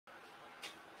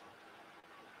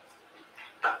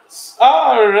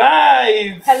All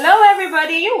right. Hello,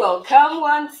 everybody. Welcome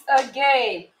once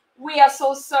again. We are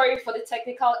so sorry for the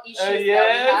technical issues that we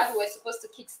had. We're supposed to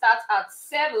kickstart at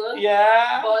 7.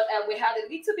 Yeah. But we had a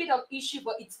little bit of issue,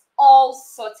 but it's all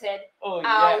sorted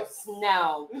out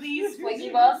now. Please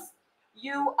forgive us.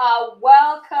 You are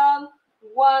welcome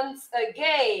once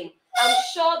again. I'm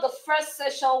sure the first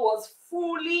session was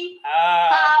fully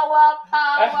power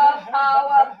packed.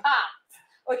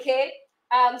 Okay.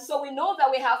 So we know that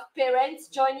we have parents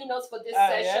joining us for this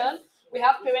session. Yes. We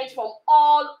have parents from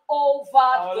all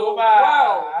over the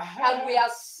world. And we are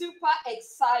super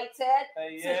excited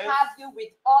to have you with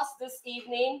us this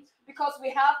evening because we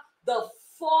have the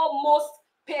foremost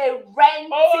parenting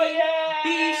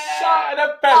bishop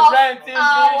of our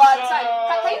time.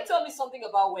 Can you tell me something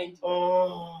about Wendy?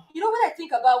 You know what I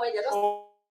think about Wendy? I just think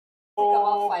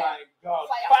about fire. My God.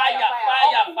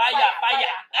 Fire.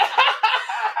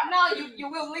 Now you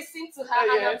will listen to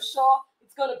her and I'm sure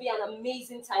it's going to be an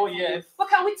amazing time for you. But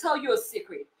can we tell you a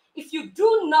secret? If you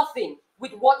do nothing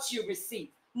with what you receive,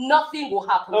 nothing will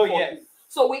happen for you.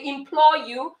 So we implore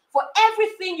you, for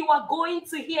everything you are going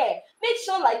to hear, make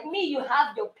sure, like me, you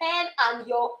have your pen and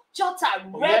your jotter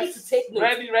ready to take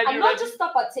notes. And not just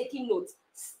stop at taking notes.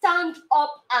 Stand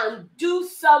up and do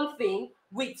something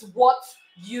with what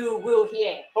you will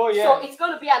hear. So it's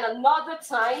going to be another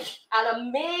time, an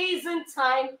amazing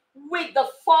time with the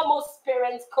foremost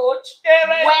parents coach,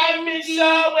 Wendy. We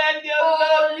are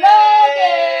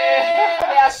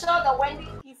sure that Wendy is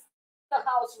in the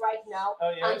house right now,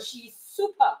 and she's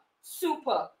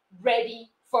super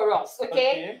ready for us. We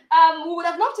would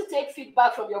have loved to take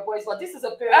feedback from your boys, but this is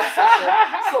a parent session,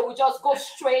 so we just go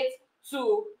straight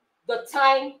to the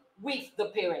time with the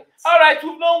parents. All right,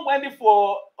 we've known Wendy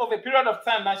for over a period of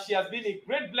time now. She has been a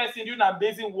great blessing, doing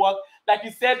amazing work. Like you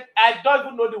said, I don't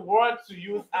even know the word to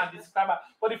use and describe her.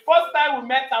 But the first time we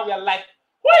met her, we are like,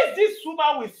 who is this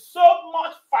woman with so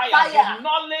much fire? The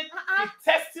knowledge, the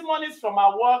testimonies from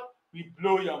her work will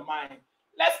blow your mind.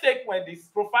 Let's take Wendy's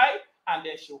profile and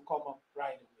then she'll come up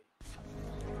right away.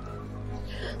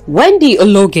 Wendy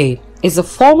Ologe is a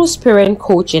foremost parent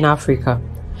coach in Africa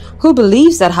who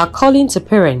believes that her calling to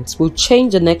parents will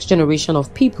change the next generation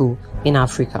of people in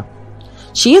Africa.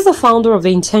 She is the founder of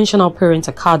the Intentional Parent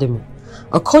Academy,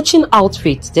 a coaching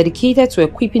outfit dedicated to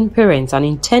equipping parents and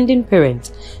intending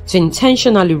parents to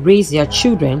intentionally raise their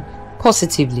children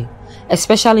positively,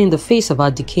 especially in the face of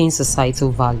our decaying societal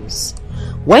values.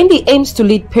 Wendy aims to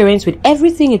lead parents with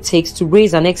everything it takes to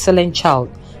raise an excellent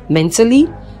child,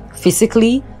 mentally,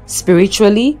 physically,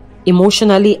 spiritually,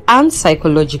 emotionally, and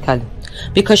psychologically,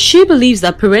 because she believes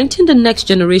that parenting the next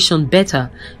generation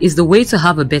better is the way to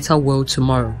have a better world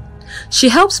tomorrow. She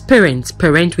helps parents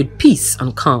parent with peace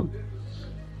and calm.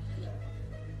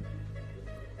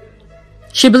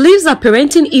 She believes that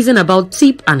parenting isn't about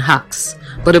tips and hacks,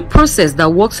 but a process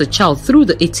that walks a child through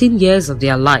the 18 years of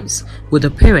their lives with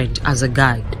a parent as a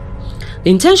guide.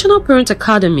 The Intentional Parent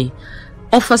Academy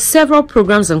offers several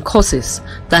programs and courses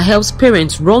that helps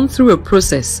parents run through a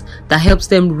process that helps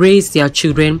them raise their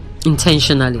children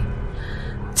intentionally.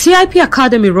 TIP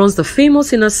Academy runs the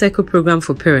famous Inner Circle program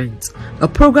for parents, a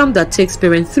program that takes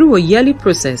parents through a yearly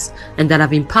process and that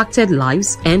have impacted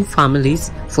lives and families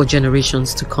for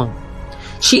generations to come.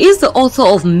 She is the author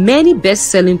of many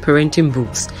best-selling parenting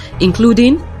books,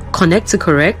 including Connect to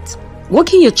Correct,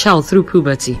 Walking Your Child Through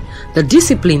Puberty, The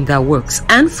Discipline That Works,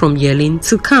 and From Yelling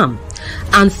to Calm,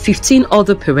 and 15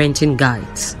 other parenting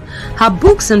guides. Her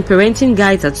books and parenting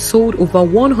guides have sold over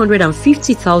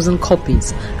 150,000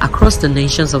 copies across the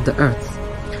nations of the earth.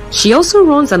 She also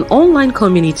runs an online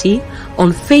community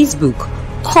on Facebook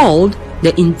called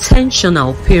The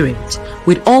Intentional Parent,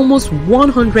 with almost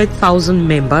 100,000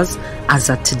 members as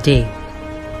of today.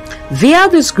 Via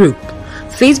this group,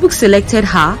 Facebook selected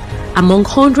her among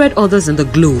 100 others in the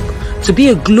globe to be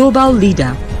a global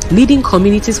leader leading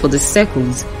communities for the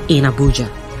circles in Abuja.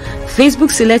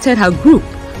 Facebook selected her group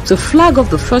to flag off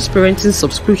the first parenting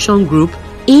subscription group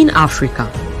in Africa.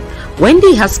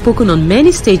 Wendy has spoken on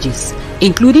many stages,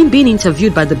 including being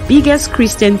interviewed by the biggest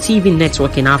Christian TV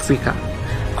network in Africa,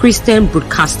 Christian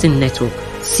Broadcasting Network,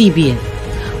 CBN,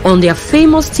 on their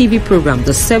famous TV program,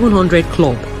 The 700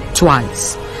 Club,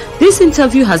 twice. This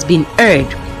interview has been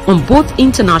aired on both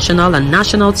international and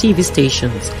national TV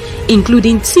stations,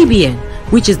 including TBN,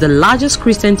 which is the largest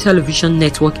Christian television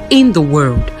network in the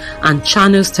world, and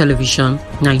Channels Television,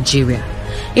 Nigeria.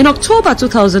 In October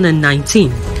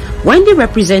 2019, Wendy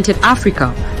represented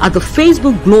Africa at the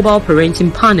Facebook Global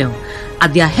Parenting Panel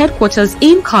at their headquarters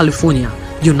in California,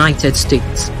 United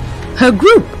States. Her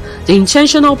group, The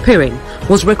Intentional Parent,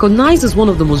 was recognized as one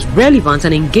of the most relevant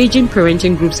and engaging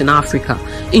parenting groups in Africa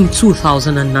in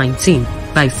 2019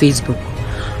 by Facebook.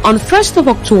 On 1st of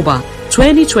October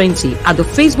 2020 at the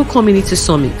Facebook Community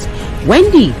Summit,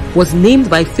 Wendy was named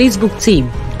by Facebook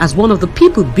team as one of the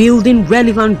people building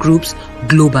relevant groups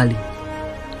globally.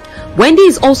 Wendy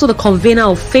is also the convener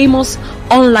of famous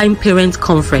online parent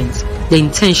conference, the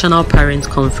Intentional Parent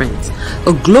Conference,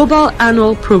 a global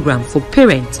annual program for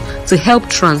parents to help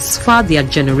transfer their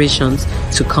generations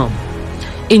to come.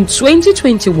 In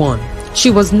 2021, she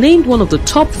was named one of the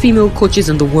top female coaches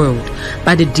in the world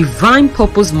by the Divine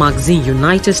Purpose magazine,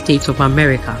 United States of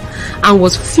America, and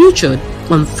was featured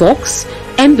on Fox,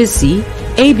 NBC,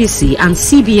 ABC, and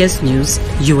CBS News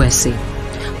USA.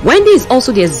 Wendy is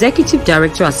also the executive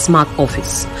director at Smart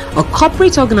Office, a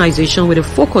corporate organization with a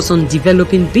focus on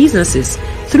developing businesses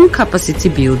through capacity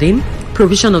building,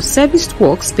 provision of serviced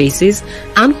workspaces,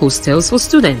 and hostels for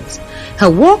students.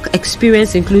 Her work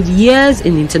experience includes years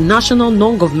in international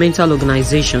non-governmental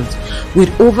organizations with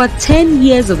over 10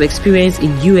 years of experience in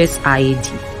USAID.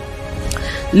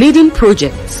 Leading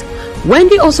projects.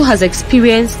 Wendy also has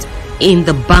experience in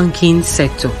the banking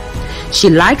sector. She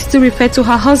likes to refer to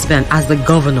her husband as the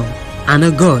governor and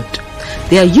a god.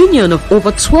 Their union of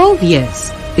over 12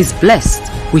 years is blessed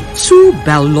with 2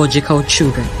 biological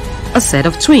children, a set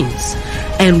of twins,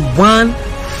 and 1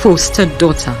 foster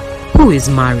daughter who is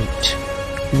married.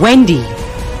 Wendy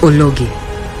Ologe,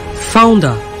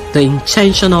 founder, the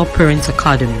Intentional Parent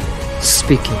Academy,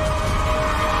 speaking.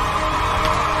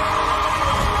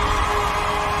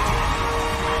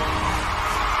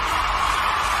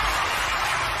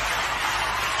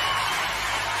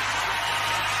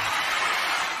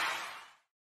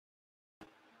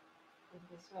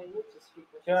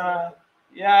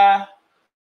 Yeah.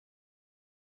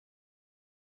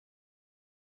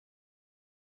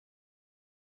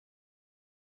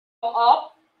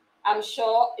 Up. I'm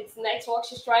sure it's network.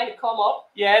 She's trying to come up.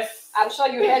 Yes. I'm sure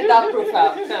you heard that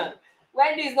profile.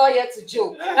 Wendy is not here to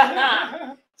joke.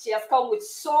 She has come with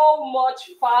so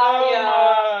much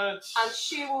fire. And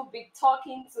she will be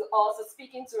talking to us,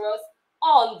 speaking to us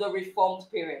on the reformed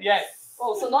parent. Yes.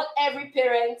 Oh, so not every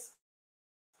parent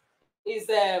is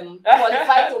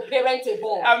qualified to parent a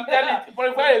boy. I'm telling you,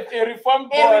 qualified a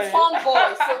reformed boy. A reformed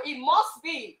boy. So it must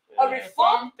be a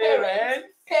reformed parent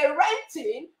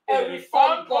parenting a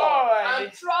reformed boy.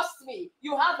 And trust me,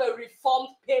 you have a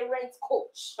reformed parent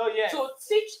coach. Oh, yes. To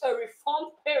teach a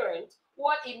reformed parent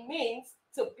what it means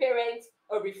to parent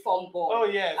a reformed boy. Oh,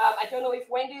 yes. I don't know if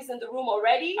Wendy is in the room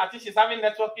already. I think she's having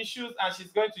network issues and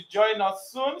she's going to join us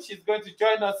soon.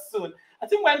 I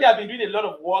think Wendy has been doing a lot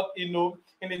of work, in the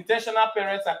Intentional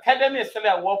Parents Academy, especially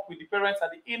I work with the parents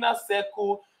at the inner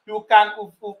circle. We've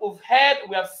heard,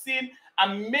 we have seen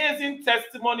amazing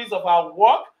testimonies of her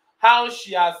work, how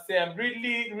she has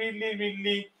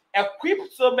really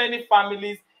equipped so many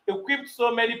families, equipped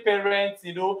so many parents,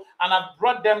 and have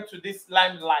brought them to this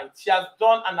limelight. She has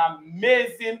done an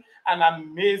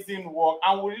amazing work,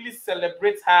 and we really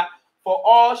celebrate her for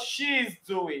all she is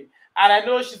doing. And I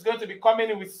know she's going to be coming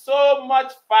in with so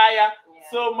much fire,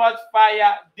 in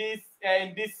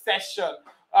this session.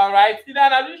 All right, and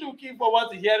I'm really looking forward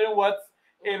to hearing what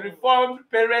a reformed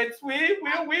parent will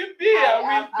be.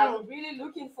 I'm really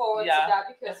looking forward to that,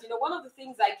 because one of the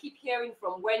things I keep hearing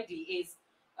from Wendy is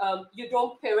you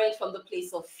don't parent from the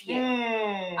place of fear.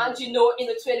 And in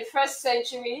the 21st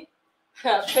century,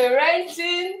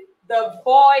 parenting the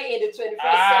boy in the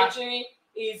 21st century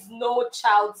is no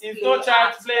child's play. It's no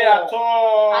child's play at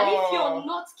all. And if you're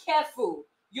not careful,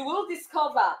 you will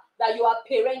discover that you are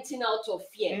parenting out of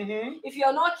fear. If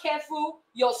you're not careful,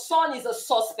 your son is a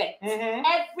suspect.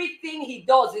 Everything he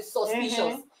does is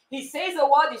suspicious. He says a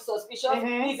word is suspicious.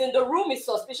 He's in the room is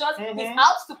suspicious. He's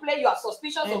out to play, you are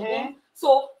suspicious of him.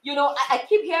 So, I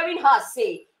keep hearing her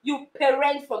say, you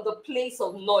parent from the place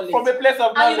of knowledge. From the place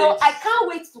of knowledge. And I can't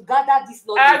wait to gather this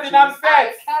knowledge. I can't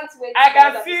wait.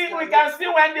 We can see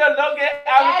Wendy Ologe,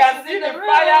 and we can see the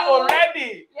fire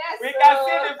already. Yes, we can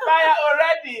see the fire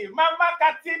already. Mama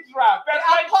Cathedral, the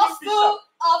apostle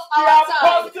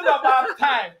of our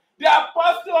time. The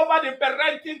apostle over the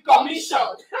parenting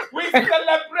commission. We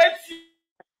celebrate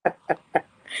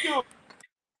you.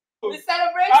 We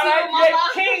celebrate all you, right, Mama.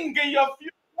 You're king in your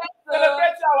future.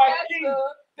 Celebrate our king.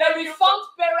 The reformed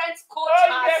parents coach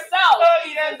herself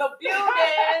is in the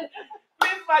building.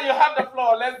 Please, ma, you have the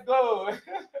floor. Let's go.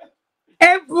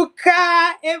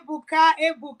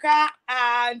 Ebuka,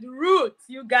 and Ruth,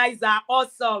 you guys are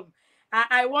awesome.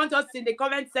 I want us in the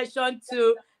comment section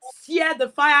to share the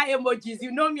fire emojis.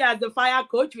 You know me as the fire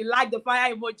coach. We like the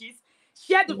fire emojis.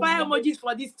 Share the fire emojis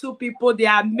for these two people. They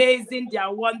are amazing. They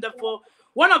are wonderful.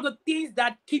 one of the things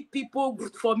that keep people,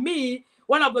 for me,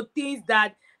 one of the things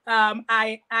that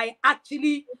I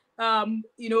actually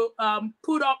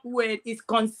put up with is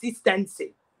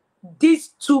consistency. These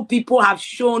two people have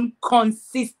shown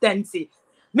consistency.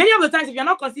 Many of the times, if you're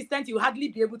not consistent, you'll hardly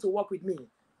be able to work with me.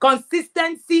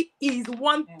 Consistency is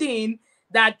one thing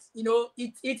that,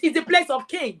 it's a place of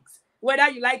kings, whether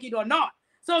you like it or not.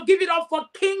 So give it up for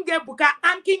King Ebuka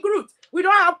and King Ruth. We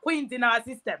don't have queens in our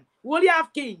system. We only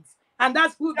have kings, and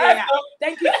that's who they are.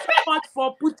 Thank you so much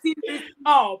for putting this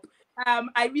up.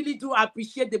 I really do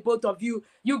appreciate the both of you.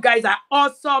 You guys are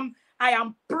awesome. I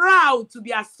am proud to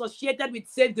be associated with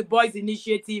Save the Boys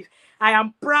Initiative. I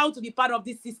am proud to be part of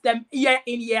this system year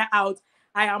in, year out.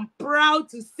 I am proud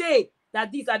to say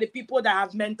that these are the people that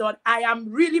have mentored. I am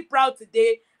really proud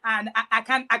today, and I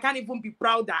can't even be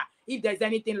prouder if there's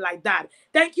anything like that.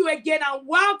 Thank you again, and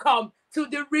welcome to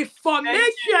the Reformation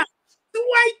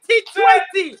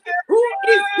 2020. Who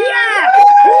is here?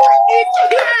 Who is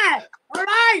here? All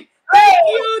right.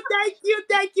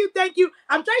 Thank you.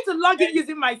 I'm trying to log in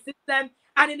using my system,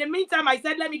 and in the meantime, I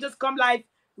said, let me just come live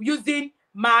using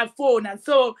my phone. And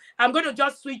so I'm going to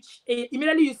just switch.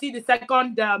 Immediately you see the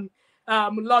second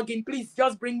login, please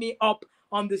just bring me up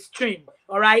on the stream,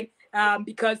 all right?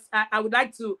 Because I would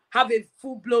like to have a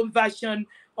full-blown version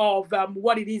of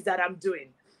what it is that I'm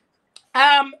doing.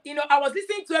 I was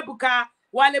listening to Ebuka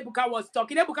while Ebuka was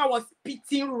talking. Ebuka was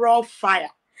spitting raw fire.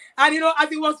 And, as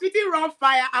he was spitting raw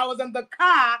fire, I was in the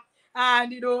car,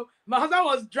 and, my husband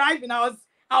was driving. I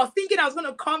was thinking I was going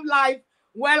to come live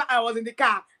while I was in the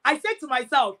car. I said to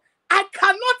myself, I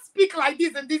cannot speak like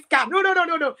this in this car. No.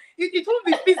 It won't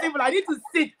be feasible. I need to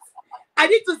sit.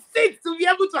 To be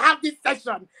able to have this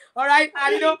session. All right.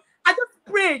 And, I just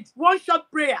prayed one short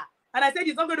prayer. And I said,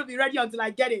 it's not going to be ready until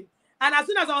I get in. And as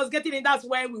soon as I was getting in, that's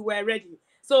when we were ready.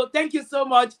 So thank you so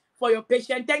much for your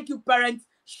patience. Thank you, parents.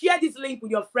 Share this link with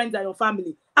your friends and your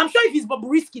family. I'm sure if it's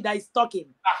Bobrisky that is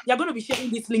talking, you're going to be sharing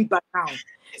this link back now.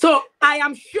 So I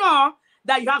am sure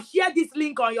that you have shared this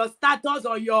link on your status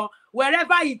or your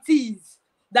wherever it is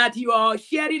that you are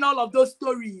sharing all of those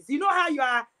stories. You know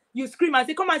how you scream and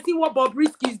say, come and see what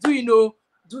Bobrisky is doing.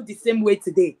 Do the same way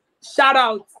today. Shout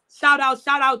out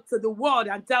to the world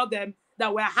and tell them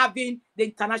that we're having the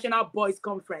International Boys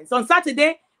Conference. On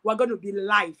Saturday, we're going to be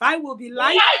live. I will be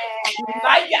live.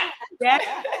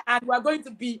 And we're going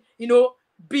to be,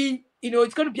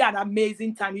 it's going to be an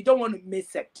amazing time. You don't want to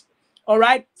miss it. All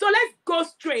right. So let's go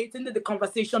straight into the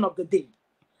conversation of the day.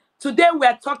 Today,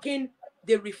 we're talking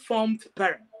the reformed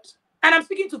parent. And I'm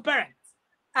speaking to parents.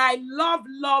 I love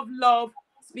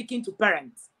speaking to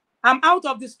parents. I'm out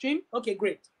of the stream. Okay,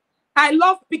 great. I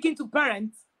love speaking to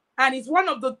parents. And it's one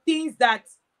of the things that,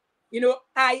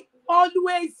 I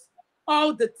always,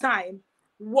 all the time,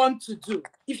 want to do.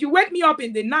 If you wake me up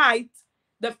in the night,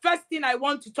 the first thing I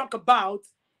want to talk about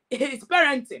is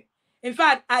parenting. In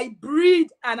fact, I breathe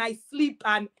and I sleep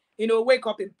and, wake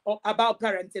up about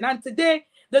parenting. And today,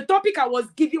 the topic I was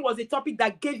giving was a topic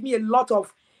that gave me a lot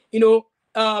of,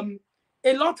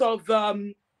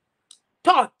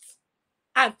 thoughts.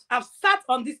 I've sat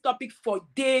on this topic for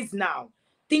days now,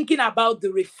 thinking about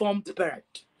the reformed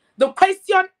parent. The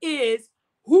question is,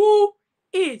 who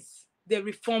is the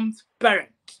reformed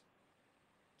parent?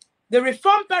 The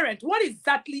reformed parent, what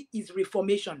exactly is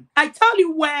reformation? I tell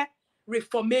you where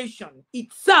reformation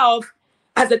itself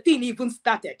as a thing even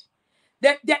started.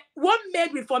 What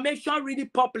made reformation really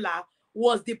popular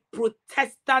was the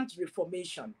Protestant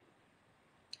Reformation.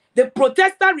 The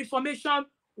Protestant Reformation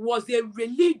was a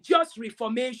religious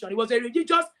reformation. It was a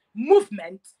religious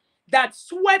movement that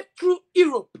swept through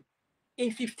Europe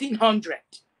in 1500.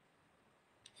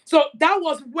 So that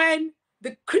was when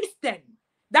the Christian,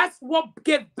 that's what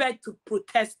gave birth to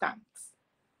Protestants.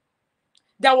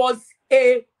 There was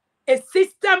a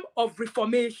system of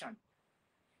reformation.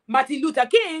 Martin Luther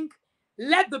King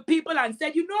led the people and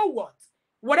said, you know what?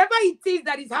 Whatever it is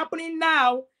that is happening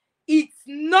now, it's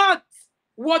not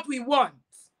what we want.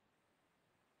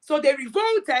 So they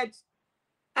revolted,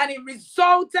 and it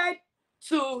resulted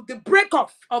to the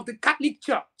breakup of the Catholic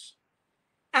Church,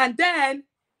 and then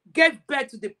gave birth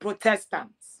to the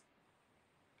Protestants.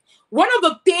 One of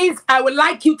the things I would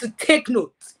like you to take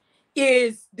note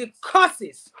is the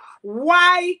causes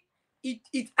why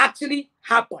it actually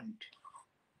happened.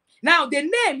 Now, the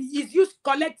name is used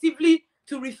collectively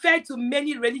to refer to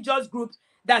many religious groups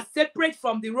that separate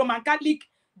from the Roman Catholic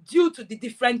due to the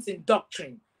difference in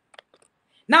doctrine.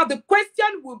 Now, the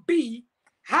question will be,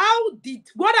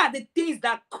 what are the things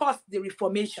that caused the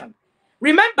Reformation?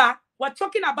 Remember, we're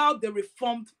talking about the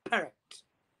reformed parent.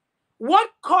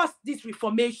 What caused this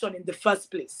Reformation in the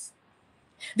first place?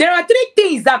 There are three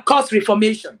things that caused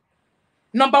reformation.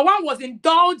 Number one was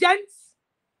indulgence.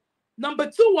 Number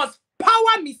two was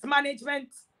power mismanagement.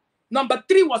 Number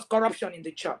three was corruption in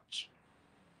the church.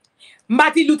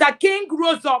 Martin Luther King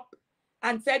rose up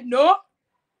and said, no,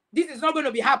 this is not going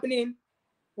to be happening.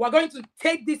 We're going to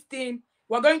take this thing.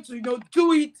 We're going to,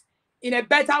 do it in a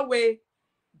better way.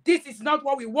 This is not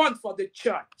what we want for the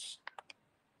church.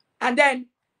 And then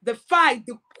the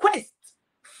quest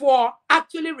for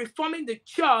actually reforming the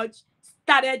church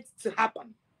started to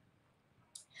happen.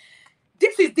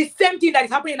 This is the same thing that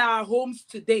is happening in our homes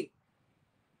today.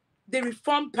 The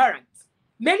reformed parents.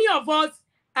 Many of us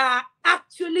are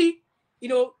actually,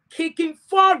 kicking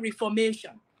for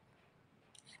reformation.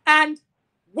 And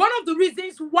one of the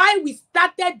reasons why we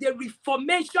started the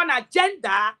reformation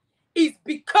agenda is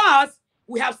because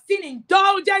we have seen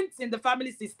indulgence in the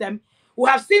family system. We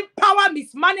have seen power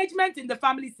mismanagement in the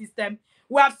family system.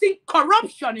 We have seen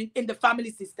corruption in the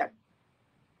family system.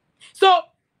 So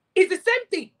it's the same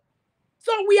thing.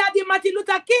 So we are the Martin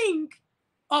Luther King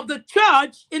of the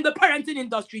church in the parenting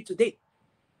industry today.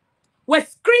 We're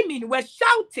screaming, we're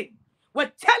shouting,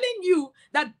 we're telling you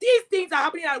that these things are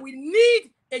happening and we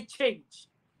need a change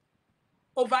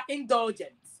over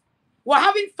indulgence. We're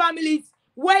having families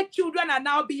where children are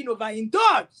now being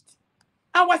overindulged.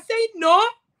 And we're saying, no,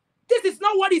 this is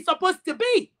not what it's supposed to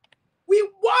be. We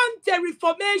want a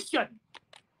reformation.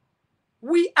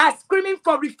 We are screaming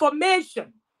for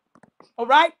reformation. All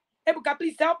right? Ebuka,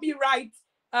 please help me write.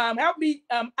 Help me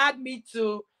add me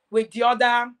to with the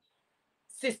other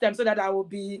system so that I'll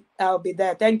be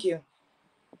there. Thank you.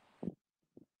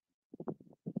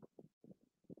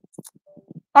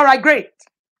 All right, great.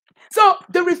 So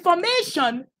the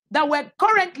reformation that we're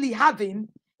currently having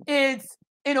is,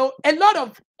 a lot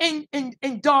of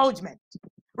indulgement,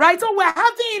 right? So we're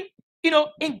having,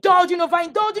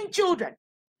 overindulging children.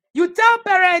 You tell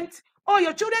parents, oh,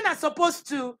 your children are supposed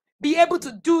to be able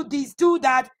to do this, do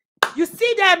that. You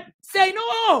see them say,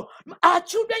 no, our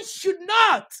children should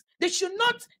not. They should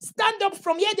not stand up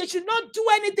from here. They should not do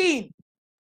anything.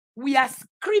 We are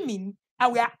screaming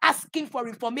and we are asking for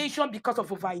reformation because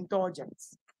of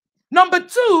overindulgence. Number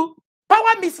two,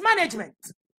 power mismanagement.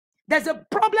 There's a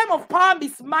problem of power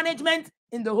mismanagement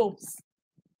in the homes.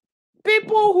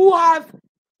 People who have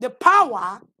the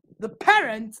power, the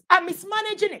parents, are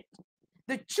mismanaging it.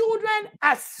 The children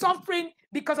are suffering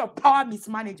because of power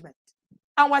mismanagement.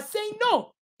 And we're saying,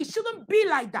 no, it shouldn't be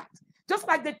like that. Just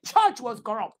like the church was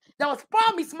corrupt. There was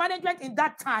power mismanagement in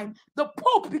that time. The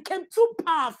Pope became too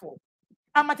powerful.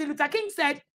 And Martin Luther King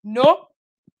said, no,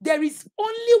 there is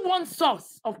only one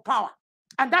source of power,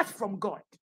 and that's from God.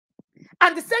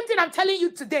 And the same thing I'm telling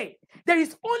you today, there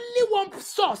is only one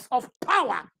source of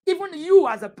power, even you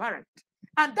as a parent,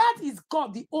 and that is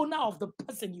God, the owner of the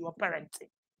person you are parenting.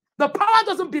 The power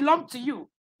doesn't belong to you.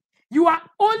 You are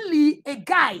only a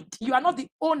guide. You are not the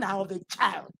owner of a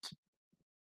child.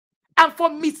 And for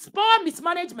power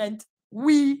mismanagement,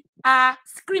 we are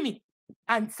screaming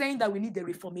and saying that we need a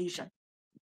reformation.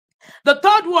 The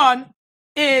third one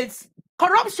is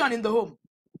corruption in the home.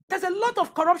 There's a lot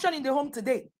of corruption in the home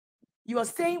today. You are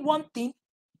saying one thing,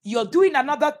 you're doing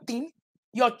another thing.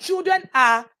 Your children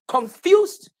are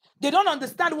confused. They don't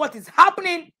understand what is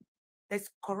happening. There's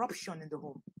corruption in the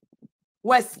home.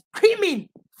 We're screaming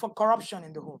for corruption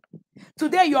in the home.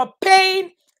 Today, you're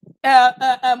paying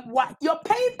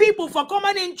people for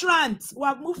common entrance. We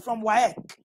have moved from WAEC.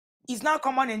 It's now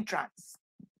common entrance.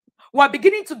 We're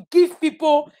beginning to give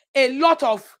people a lot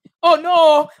of, oh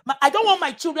no, I don't want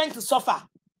my children to suffer.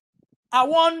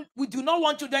 We do not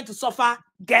want children to suffer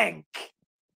gang.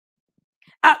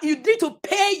 You need to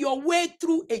pay your way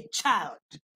through a child.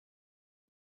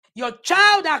 Your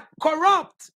child are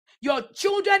corrupt. Your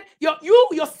children, you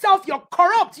yourself, you're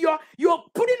corrupt. You're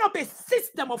putting up a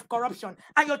system of corruption,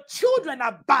 and your children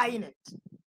are buying it.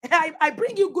 I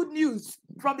bring you good news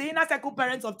from the Inner Circle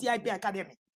parents of TIP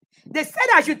Academy. They said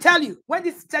I should tell you when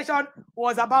this session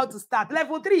was about to start,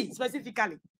 level 3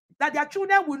 specifically, that their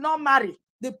children will not marry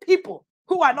the people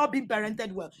who are not being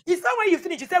parented well. It's not when you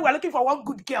finish, you say, we're looking for one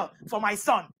good girl for my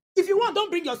son. If you want, don't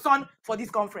bring your son for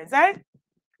this conference, eh?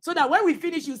 So that when we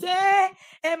finish, you say,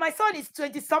 my son is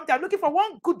 20-something. I'm looking for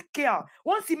one good girl.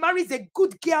 Once he marries a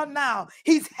good girl now,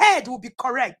 his head will be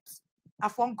correct.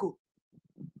 Afonko.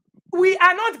 We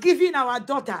are not giving our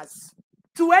daughters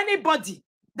to anybody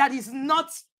that is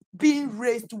not being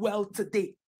raised well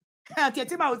today.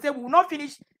 Tietima will say, we will not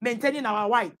finish maintaining our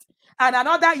white. And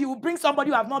another, you will bring somebody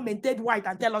who have not maintained white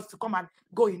and tell us to come and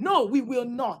go in. No, we will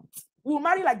not. We will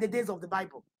marry like the days of the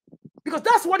Bible. Because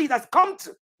that's what it has come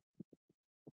to.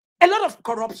 A lot of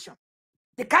corruption.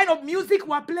 The kind of music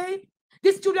we're playing,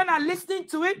 These children are listening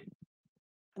to it.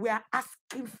 We are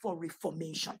asking for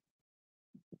reformation.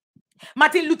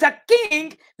 Martin Luther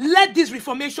King led this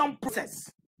reformation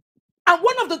process. And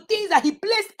one of the things that he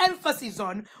placed emphasis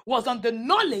on was on the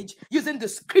knowledge using the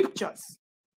scriptures.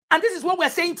 And this is what we're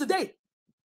saying today.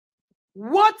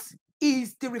 What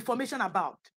is the Reformation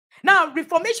about? Now,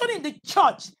 Reformation in the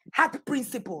church had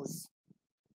principles.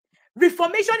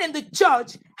 Reformation in the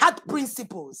church had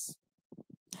principles.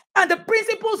 And the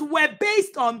principles were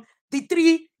based on the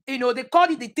three, they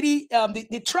called it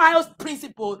the trials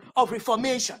principle of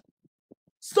Reformation.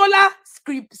 Sola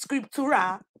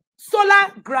scriptura,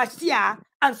 sola gratia,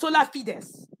 and sola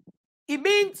fides. It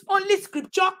means only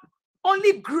scripture,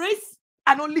 only grace,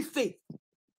 and only faith.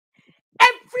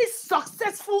 Every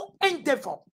successful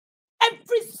endeavor,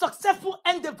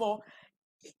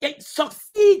 it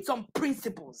succeeds on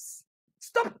principles.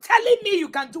 Stop telling me you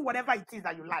can do whatever it is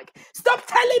that you like. Stop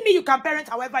telling me you can parent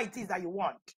however it is that you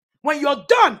want. When you're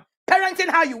done parenting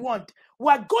how you want,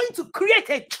 we're going to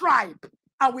create a tribe,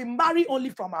 and we marry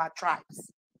only from our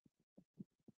tribes.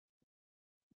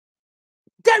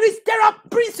 There are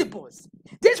principles.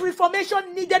 This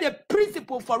Reformation needed a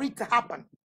principle for it to happen.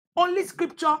 Only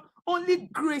scripture, only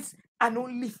grace, and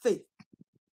only faith.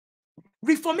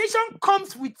 Reformation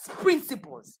comes with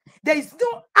principles. There is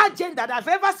no agent that have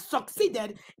ever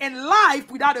succeeded in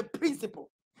life without a principle.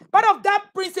 Part of that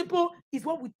principle is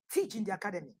what we teach in the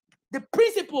academy. The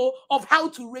principle of how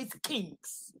to raise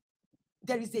kings.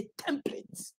 There is a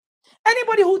template.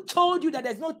 Anybody who told you that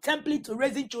there's no template to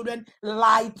raising children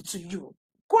lied to you.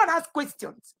 Go and ask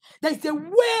questions. There is a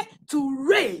way to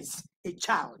raise a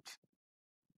child.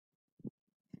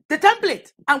 The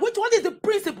template. And which one is the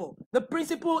principle? The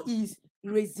principle is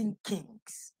raising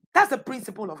kings. That's the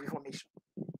principle of Reformation.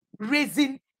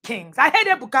 Raising kings. I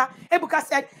heard Ebuka. Ebuka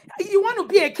said, you want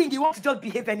to be a king, you want to just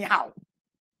behave anyhow.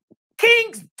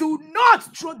 Kings do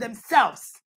not throw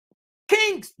themselves.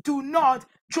 Kings do not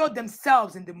throw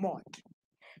themselves in the mud.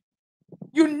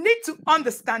 You need to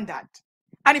understand that.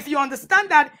 And if you understand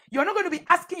that, you're not going to be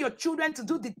asking your children to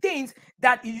do the things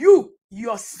that you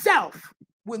yourself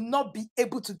will not be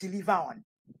able to deliver on.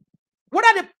 What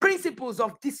are the principles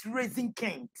of this raising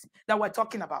kings that we're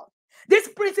talking about? These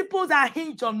principles are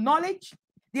hinged on knowledge,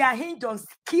 they are hinged on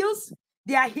skills,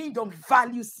 they are hinged on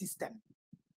value system.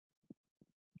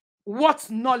 What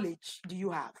knowledge do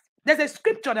you have? There's a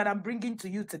scripture that I'm bringing to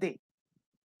you today.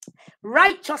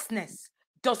 Righteousness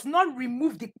does not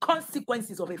remove the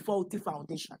consequences of a faulty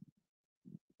foundation.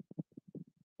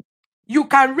 You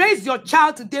can raise your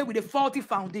child today with a faulty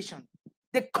foundation.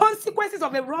 The consequences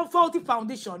of a wrong faulty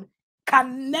foundation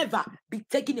can never be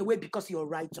taken away because you're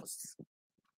righteous.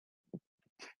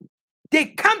 They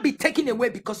can't be taken away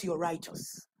because you're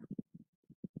righteous.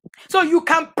 So you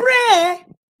can pray,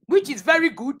 which is very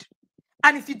good.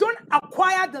 And if you don't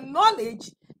acquire the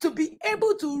knowledge to be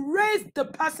able to raise the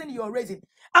person you're raising,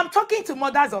 I'm talking to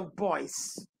mothers of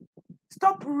boys.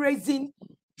 Stop raising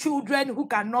children who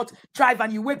cannot thrive,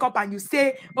 and you wake up and you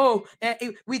say, oh,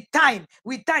 with time,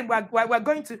 we're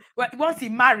going to, once he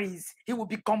marries, he will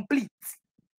be complete.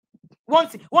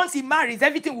 Once he marries,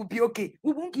 everything will be okay.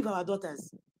 We won't give our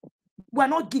daughters. We're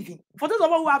not giving. For those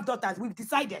of us who have daughters, we've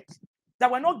decided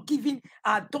that we're not giving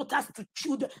our daughters to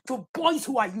children, to boys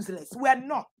who are useless. We're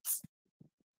not.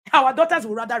 Our daughters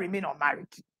will rather remain unmarried.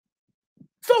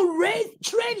 So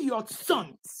train your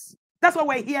sons. That's what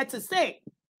we're here to say.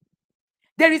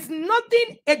 There is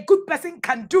nothing a good person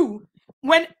can do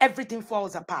when everything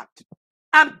falls apart.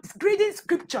 I'm reading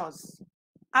scriptures.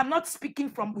 I'm not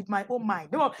speaking with my own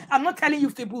mind. No, I'm not telling you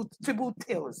fable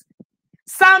tales.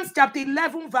 Psalms chapter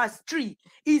 11 verse 3,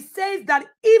 it says that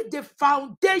if the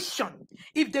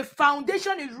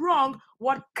foundation is wrong,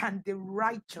 what can the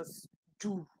righteous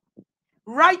do?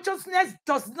 Righteousness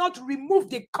does not remove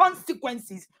the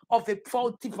consequences of a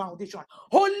faulty foundation.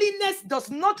 Holiness does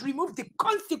not remove the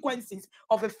consequences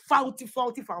of a faulty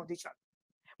foundation.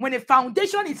 When a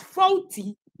foundation is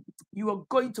faulty, you are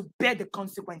going to bear the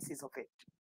consequences of it.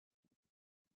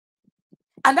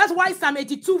 And that's why Psalm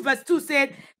 82 verse 2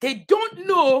 said, they don't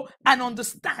know and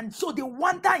understand, so they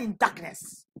wander in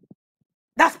darkness.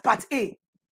 That's part A.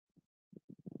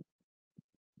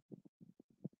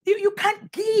 You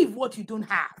can't give what you don't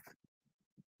have.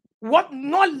 What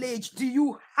knowledge do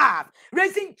you have?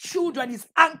 Raising children is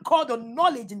anchored on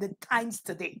knowledge in the times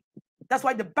today. That's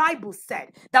why the Bible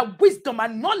said that wisdom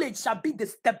and knowledge shall be the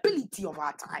stability of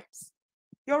our times.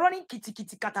 You're running kitty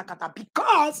kata kata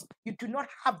because you do not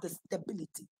have the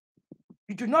stability.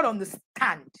 You do not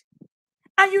understand.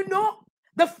 And you know,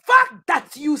 the fact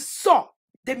that you saw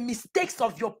the mistakes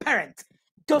of your parents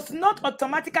does not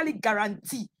automatically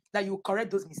guarantee that you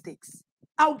correct those mistakes.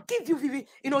 I'll give you,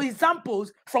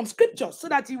 examples from scriptures so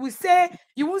that you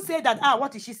won't say that,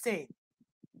 what is she saying?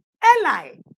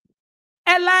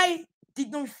 Eli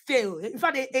did not fail. In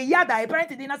fact, a year that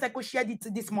apparently Dana Seko shared it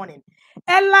this morning.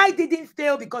 Eli didn't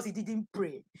fail because he didn't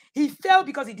pray. He failed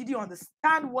because he didn't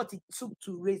understand what it took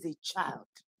to raise a child.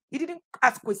 He didn't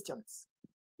ask questions.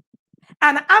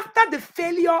 And after the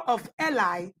failure of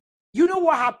Eli, you know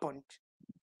what happened?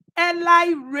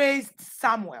 Eli raised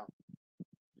Samuel.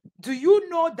 Do you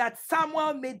know that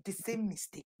Samuel made the same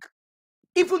mistake?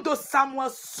 Even though Samuel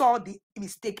saw the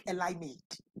mistake Eli made.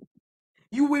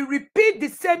 You will repeat the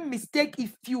same mistake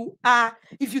if you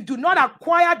do not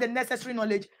acquire the necessary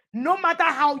knowledge, no matter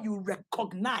how you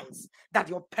recognize that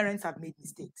your parents have made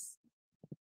mistakes.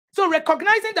 So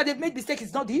recognizing that they've made mistakes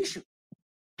is not the issue.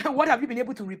 What have you been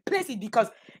able to replace it? Because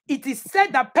it is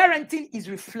said that parenting is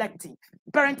reflective.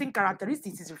 Parenting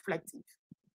characteristics is reflective.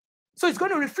 So it's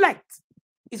going to reflect.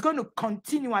 It's going to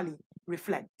continually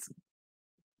reflect.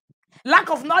 Lack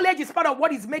of knowledge is part of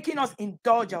what is making us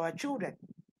indulge our children.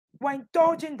 We're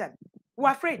indulging them.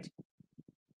 We're afraid.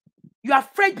 You're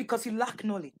afraid because you lack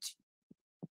knowledge.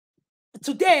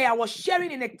 Today, I was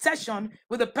sharing in a session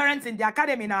with the parents in our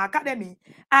academy,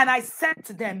 and I said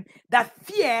to them that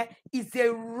fear is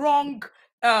a wrong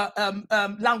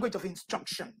language of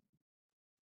instruction.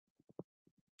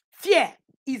 Fear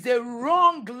is a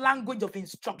wrong language of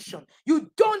instruction. You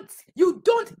don't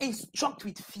instruct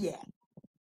with fear.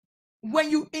 When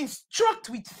you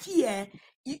instruct with fear,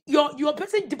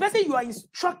 the person you are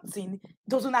instructing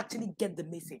doesn't actually get the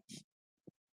message.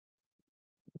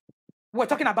 We're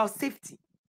talking about safety.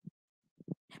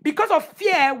 Because of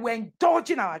fear, we're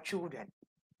indulging our children.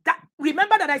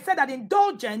 Remember that I said that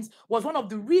indulgence was one of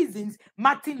the reasons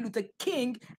Martin Luther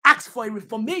King asked for a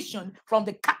reformation from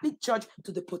the Catholic Church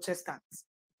to the Protestants.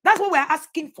 That's what we're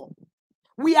asking for.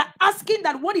 We are asking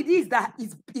that what it is that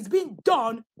is being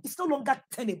done is no longer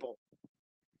tenable.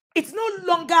 It's no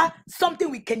longer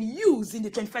something we can use in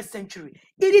the 21st century.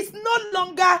 It is no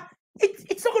longer,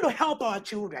 it's not going to help our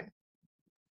children.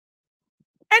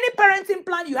 Any parenting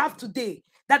plan you have today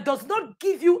that does not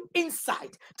give you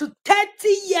insight to 30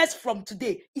 years from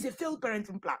today is a failed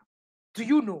parenting plan. Do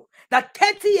you know that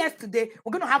 30 years today,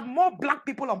 we're going to have more black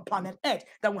people on planet Earth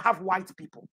than we have white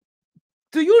people?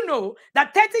 Do you know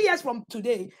that 30 years from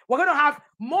today, we're going to have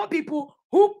more people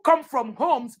who come from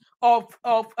homes of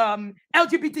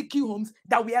LGBTQ homes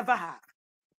that we ever have?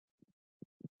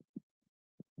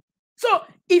 So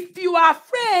if you are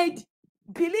afraid,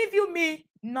 believe you me,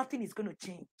 nothing is going to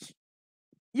change.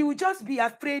 You will just be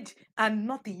afraid and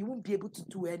nothing. You won't be able to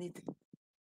do anything.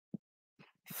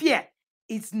 Fear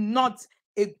is not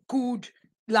a good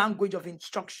language of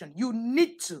instruction. You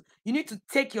need to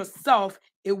take yourself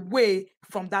away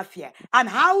from that fear. And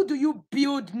how do you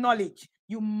build knowledge?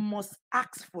 You must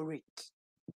ask for it.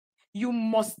 You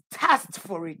must thirst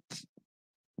for it.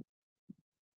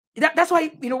 That's why,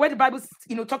 when the Bible,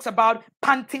 talks about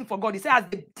panting for God, it says, as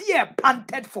the deer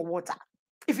panted for water.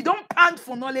 If you don't pant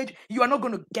for knowledge, you are not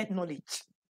going to get knowledge.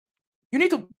 You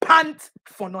need to pant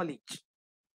for knowledge.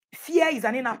 Fear is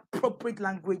an inappropriate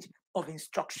language of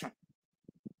instruction.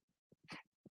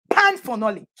 Pant for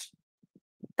knowledge.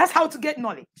 That's how to get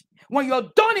knowledge. When you're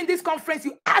done in this conference,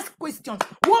 you ask questions.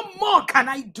 What more can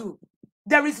I do?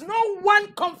 There is no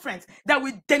one conference that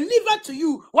will deliver to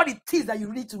you what it is that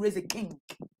you need to raise a king.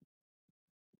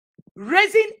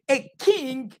 Raising a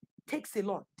king takes a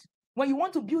lot. When you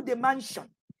want to build a mansion,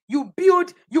 you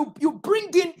bring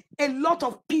in a lot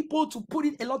of people to put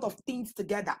in a lot of things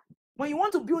together. When you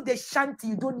want to build a shanty,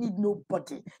 you don't need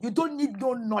nobody. You don't need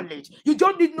no knowledge. You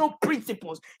don't need no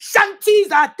principles.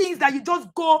 Shanties are things that you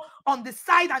just go on the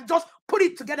side and just put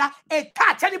it together. A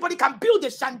thatch, anybody can build a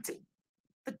shanty.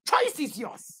 The choice is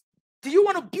yours. Do you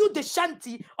want to build a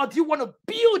shanty or do you want to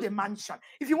build a mansion?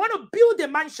 If you want to build a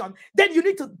mansion, then you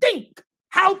need to think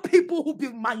how people who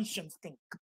build mansions think.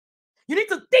 You need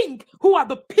to think who are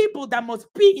the people that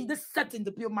must be in this setting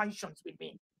to build mansions with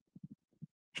me.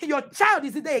 Your child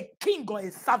is either a king or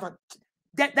a servant.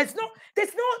 There's no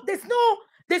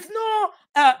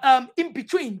in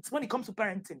between when it comes to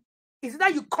parenting. It's either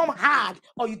you come hard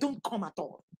or you don't come at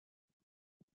all.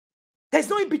 There's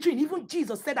no in between. Even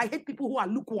Jesus said, I hate people who are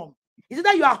lukewarm. It's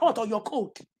either you are hot or you're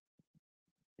cold.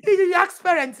 You ask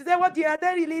parents, say, what do you? I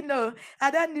don't really know.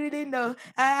 I don't really know.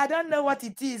 I don't know what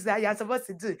it is that you're supposed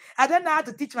to do. I don't know how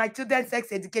to teach my children sex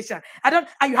education. And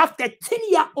you have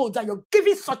 13-year-olds and you're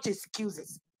giving such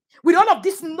excuses. With all of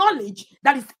this knowledge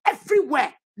that is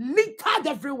everywhere, littered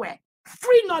everywhere,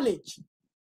 free knowledge,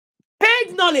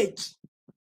 paid knowledge.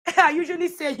 I usually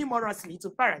say humorously to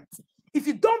parents, If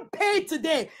you don't pay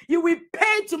today, you will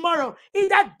pay tomorrow. In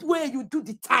that way, you do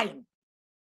the time.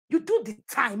 You do the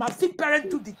time. I've seen parents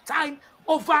do the time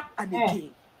over and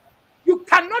again. You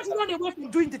cannot run away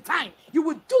from doing the time. You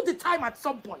will do the time at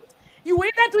some point. You will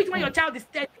either do it when your child is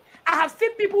 10. I have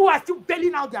seen people who are still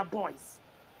bailing out their boys.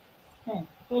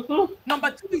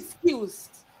 Number 2 is skills.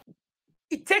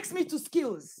 It takes me to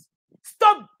skills.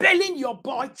 Stop bailing your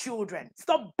boy children.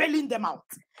 Stop bailing them out.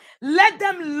 Let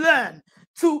them learn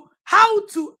how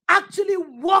to actually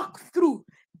walk through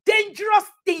dangerous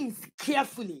things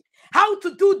carefully. How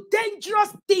to do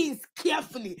dangerous things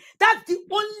carefully. That's the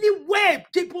only way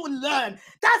people learn.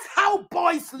 That's how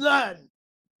boys learn.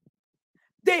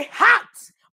 The heart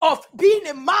of being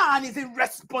a man is in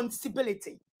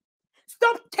responsibility.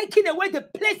 Stop taking away the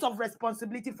place of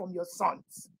responsibility from your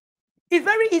sons. It's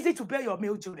very easy to bear your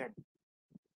male children.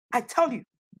 I tell you,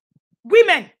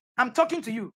 women, I'm talking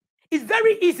to you. It's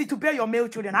very easy to bear your male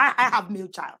children. I have male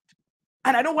child,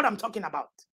 and I know what I'm talking about.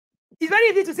 It's very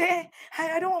easy to say,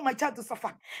 hey, I don't want my child to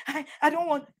suffer. I don't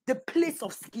want the place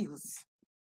of skills.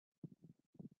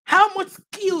 How much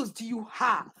skills do you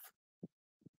have?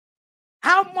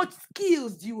 How much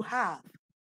skills do you have?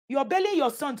 You're bailing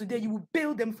your son today, you will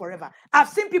bail them forever. I've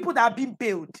seen people that have been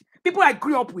bailed. People I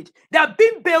grew up with, they have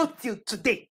been bailed till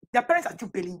today. Their parents are still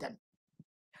bailing them.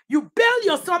 You bail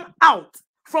your son out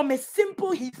from a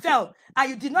simple he fell, and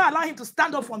you did not allow him to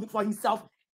stand up for himself.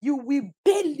 You will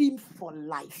bail him for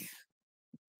life.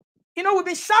 You know, we've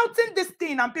been shouting this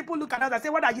thing, and people look at us and say,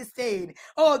 what are you saying?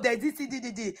 Oh, there's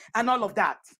this, and all of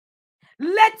that.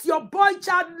 Let your boy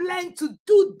child learn to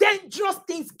do dangerous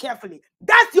things carefully.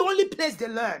 That's the only place they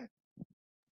learn.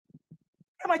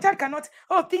 My child cannot.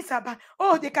 Oh, things are bad.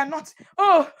 Oh, they cannot.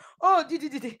 Oh,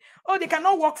 they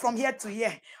cannot walk from here to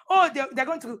here. Oh, they're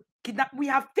going to kidnap. We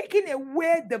have taken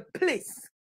away the place.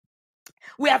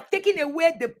 We have taken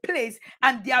away the place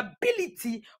and the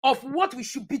ability of what we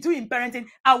should be doing in parenting,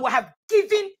 and we have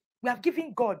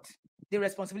given God the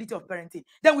responsibility of parenting.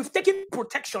 Then we've taken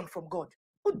protection from God.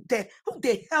 Who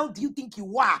the hell do you think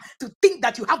you are to think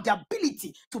that you have the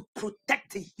ability to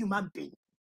protect a human being?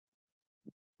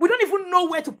 We don't even know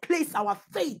where to place our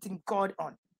faith in God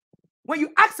on. When you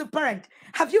ask a parent,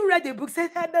 have you read a book? Say,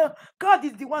 no, God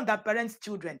is the one that parents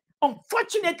children.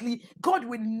 Unfortunately, God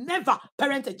will never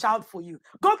parent a child for you.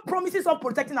 God promises us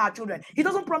protecting our children. He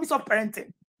doesn't promise us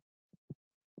parenting.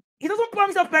 He doesn't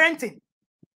promise us parenting.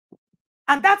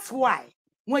 And that's why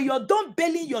when you're done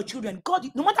bailing your children, God,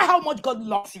 no matter how much God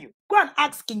loves you, go and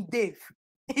ask King Dave.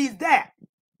 He's there.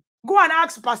 Go and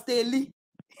ask Pastor Eli.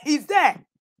 He's there.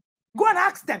 Go and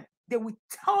ask them. They will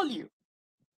tell you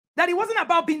that it wasn't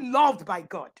about being loved by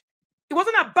God. It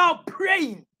wasn't about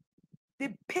praying.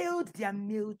 They bailed their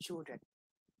male children.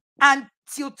 And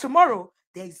till tomorrow,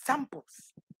 the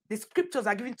examples, the scriptures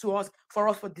are given to us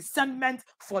for discernment,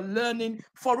 for learning,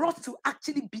 for us to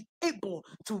actually be able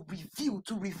to review,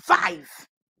 to revive.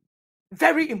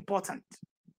 Very important.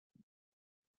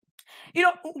 You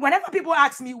know, whenever people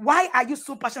ask me, why are you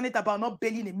so passionate about not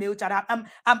bailing a male child?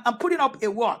 I'm putting up a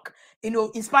work, you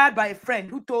know, inspired by a friend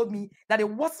who told me that the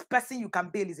worst person you can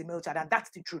bail is a male child, and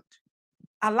that's the truth.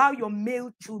 Allow your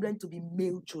male children to be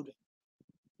male children.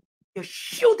 You're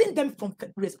shielding them from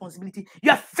responsibility.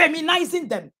 You're feminizing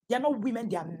them. They're not women,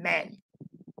 they are men.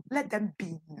 Let them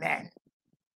be men.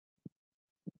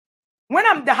 When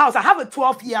I'm in the house, I have a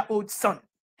 12-year-old son.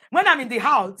 When I'm in the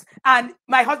house and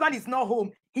my husband is not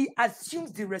home, he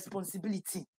assumes the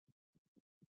responsibility.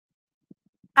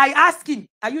 I ask him,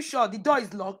 are you sure the door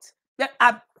is locked?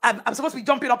 I'm supposed to be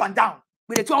jumping up and down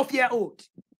with a 12-year-old.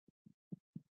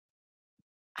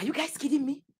 Are you guys kidding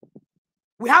me?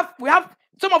 We have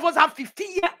some of us have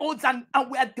 15-year-olds and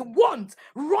we are the ones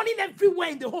running everywhere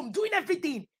in the home, doing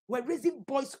everything. We're raising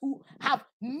boys who have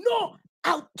no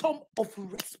atom of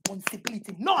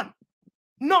responsibility. None.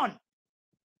 None.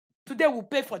 Today we'll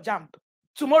pay for jump.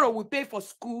 Tomorrow we'll pay for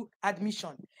school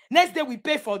admission. Next day we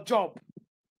pay for job.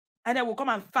 And then we'll come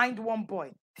and find one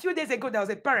boy. A few days ago, there was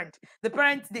a parent. The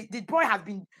boy has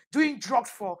been doing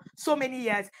drugs for so many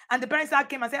years. And the parents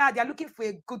came and said, they're looking for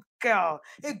a good girl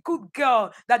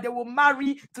that they will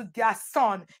marry to their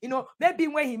son. You know, maybe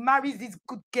when he marries this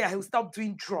good girl, he'll stop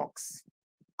doing drugs.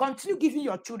 Continue giving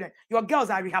your children. Your girls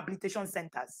are rehabilitation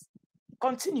centers.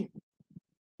 Continue.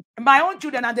 My own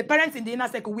children and the parents in the inner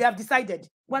circle, we have decided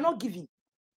we're not giving.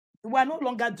 We're no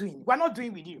longer doing. We're not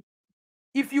doing with you.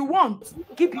 If you want,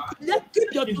 keep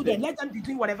your children. Let them be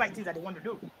doing whatever it is that they want to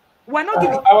do. We're not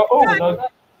giving.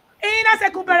 Inner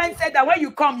circle parents said that when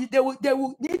you come, they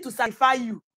will need to satisfy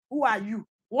you. Who are you?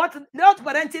 What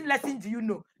parenting lesson do you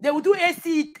know? They will do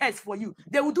ACE tests for you.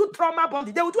 They will do trauma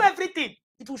bonding. They will do everything.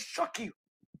 It will shock you.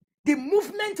 The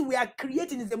movement we are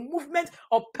creating is a movement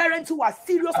of parents who are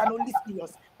serious and only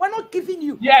serious. We're not giving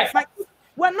you. Yes.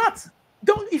 We're not.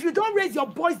 If you don't raise your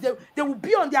boys, they will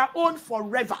be on their own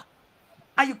forever.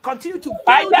 And you continue to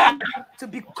build them to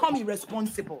become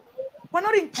irresponsible. We're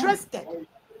not interested.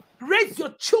 Raise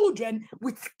your children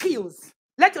with skills.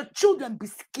 Let your children be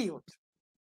skilled.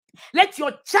 Let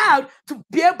your child to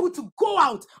be able to go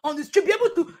out on the street, be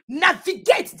able to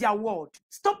navigate their world.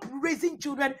 Stop raising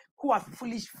children who are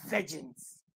foolish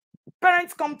virgins.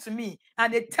 Parents come to me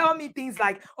and they tell me things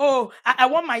like, oh, I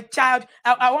want my child,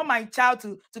 I want my child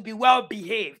to be well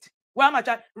behaved. Well, my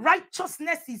child,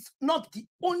 righteousness is not the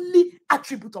only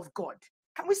attribute of God.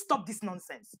 Can we stop this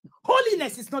nonsense?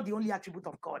 Holiness is not the only attribute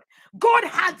of God. God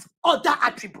has other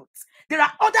attributes. There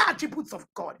are other attributes of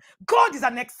God. God is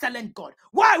an excellent God.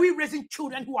 Why are we raising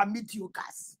children who are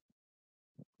mediocres?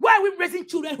 Why are we raising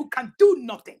children who can do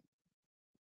nothing?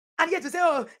 And yet to say,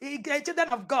 oh, children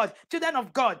of God, children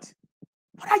of God.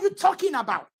 What are you talking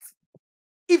about?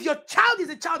 If your child is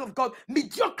a child of God,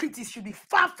 mediocrity should be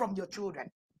far from your children.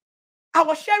 I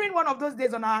was sharing one of those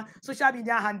days on our social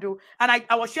media handle, and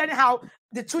I was sharing how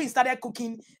the twins started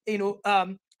cooking,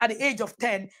 at the age of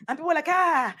 10, and people were like,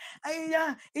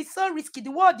 it's so risky.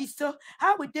 The world is so,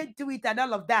 how would they do it and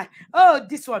all of that? Oh,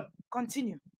 this one,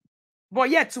 continue. But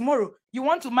yet tomorrow, you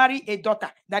want to marry a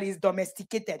daughter that is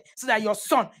domesticated so that your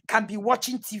son can be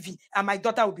watching TV and my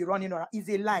daughter will be running around. It's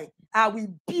a lie. I will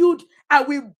build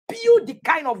the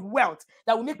kind of wealth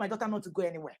that will make my daughter not to go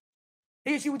anywhere.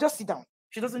 She will just sit down.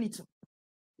 She doesn't need to.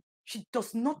 She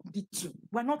does not need to.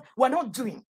 We're not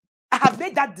doing. I have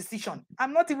made that decision.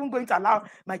 I'm not even going to allow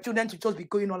my children to just be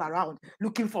going all around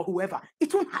looking for whoever.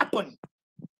 It won't happen.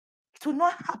 It will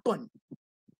not happen.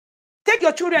 Take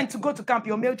your children to go to camp,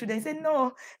 your male children. Say,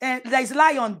 no, there's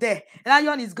lion there.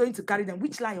 Lion is going to carry them.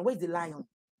 Which lion? Where's the lion?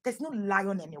 There's no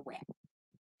lion anywhere.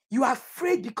 You are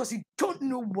afraid because you don't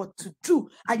know what to do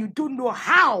and you don't know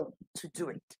how to do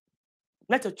it.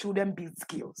 Let your children build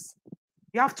skills.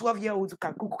 You have 12-year-olds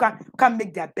who can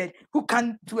make their bed, who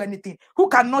can't do anything, who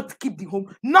cannot keep the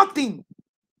home. Nothing.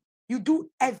 You do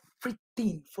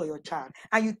everything for your child.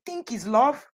 And you think it's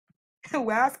love?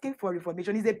 We're asking for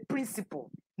information. It's a principle.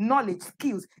 Knowledge,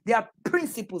 skills. They are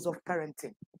principles of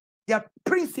parenting. They are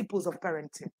principles of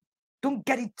parenting. Don't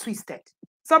get it twisted.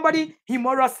 Somebody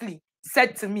humorously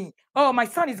said to me, oh, my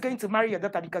son is going to marry your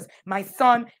daughter because my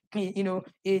son, your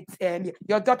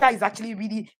daughter is actually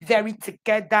really very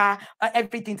together,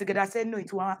 everything together. I said, no,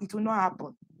 it will not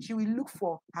happen. She will look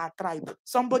for her tribe.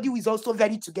 Somebody who is also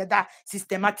very together,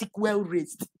 systematic,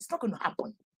 well-raised. It's not going to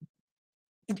happen.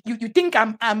 You think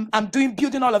I'm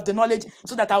building all of the knowledge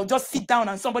so that I'll just sit down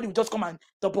and somebody will just come and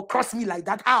double cross me like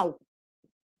that? How?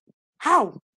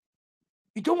 How?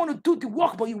 You don't want to do the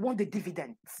work, but you want the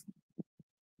dividends.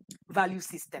 Value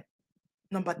system.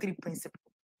 Number 3 principle.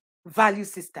 Value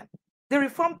system. The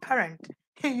reformed parent,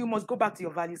 you must go back to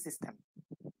your value system.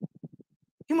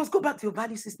 You must go back to your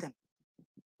value system.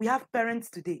 We have parents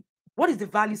today. What is the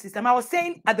value system? I was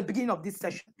saying at the beginning of this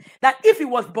session that if it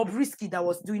was Bob Risky that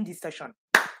was doing this session,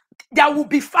 there will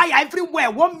be fire everywhere.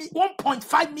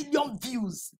 1.5 million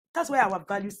views. That's where our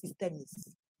value system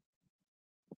is.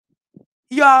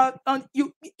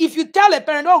 If you tell a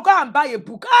parent, oh, go and buy a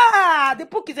book. The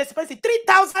book is expensive.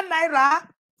 3,000 naira.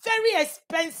 Very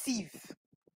expensive.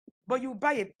 But you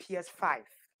buy a PS5.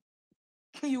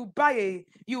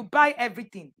 You buy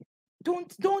everything.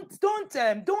 Don't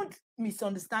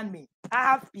misunderstand me. I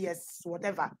have PS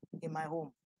whatever in my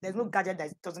home. There's no gadget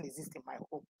that doesn't exist in my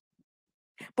home.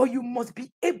 But you must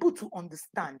be able to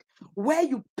understand where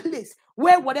you place,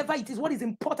 where whatever it is, what is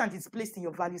important is placed in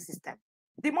your value system.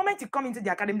 The moment you come into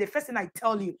the academy, the first thing I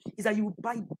tell you is that you will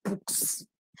buy books.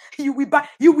 You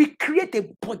will create a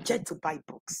budget to buy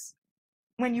books.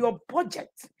 When your budget,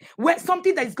 where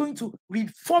something that is going to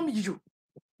reform you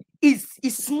is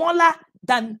smaller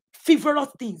than frivolous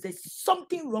things, there's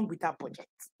something wrong with that budget.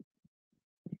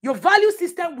 Your value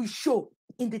system will show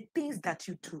in the things that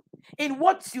you do, in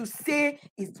what you say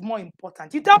is more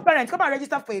important. You tell parents, come and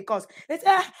register for a course. They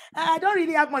say, I don't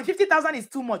really have money. 50,000 is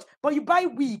too much. But you buy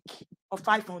wig of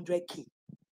 500K.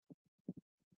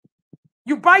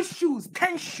 You buy shoes,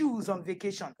 10 shoes on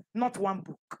vacation, not one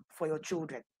book for your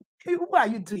children. What are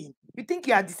you doing? You think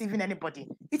you are deceiving anybody?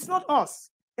 It's not us.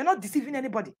 You're not deceiving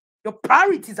anybody. Your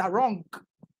priorities are wrong.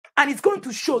 And it's going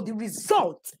to show. The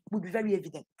result will be very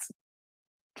evident.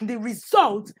 The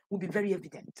result will be very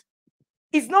evident.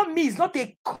 It's not me. It's not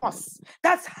a course.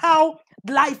 That's how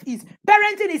life is.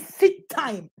 Parenting is seed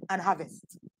time and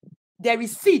harvest. There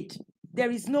is seed.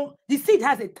 The seed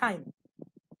has a time.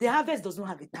 The harvest does not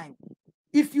have a time.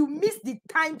 If you miss the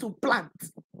time to plant,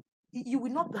 you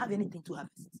will not have anything to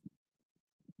harvest.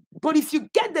 But if you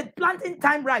get the planting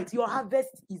time right, your harvest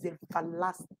is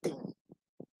everlasting.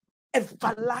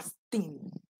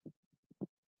 Everlasting.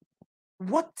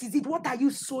 What is it? What are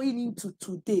you sowing into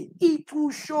today? It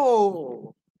will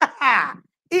show.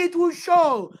 It will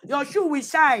show. Your shoe will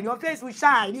shine. Your face will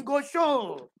shine. It will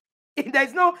show.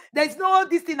 There's no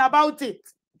this thing about it.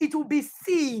 It will be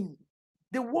seen.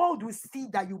 The world will see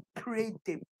that you paid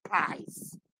the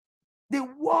price. The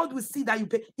world will see that you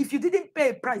pay. If you didn't pay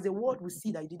a price, the world will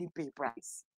see that you didn't pay a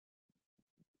price.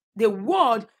 The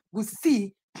world will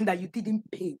see that you didn't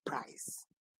pay a price.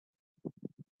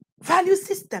 Value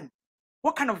system.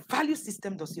 What kind of value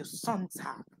system does your sons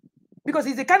have? Because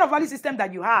it's the kind of value system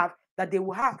that you have that they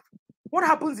will have. What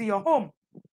happens in your home?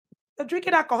 You're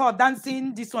drinking alcohol,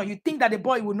 dancing, this one. You think that the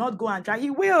boy will not go and try. He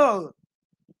will.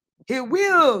 He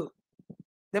will.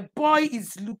 The boy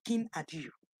is looking at you.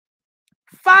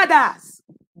 Fathers,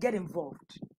 get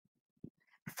involved.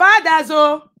 Fathers,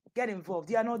 oh, get involved.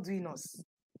 They are not doing us.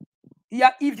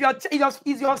 Yeah, if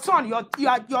your son,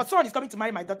 your son is coming to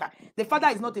marry my daughter, the father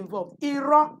is not involved. It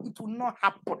will not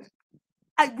happen.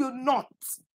 I will not.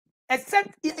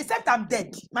 Except I'm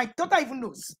dead. My daughter even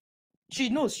knows. She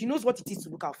knows what it is to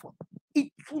look out for.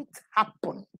 It won't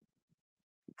happen.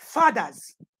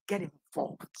 Fathers, get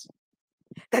involved.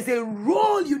 There's a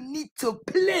role you need to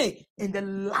play in the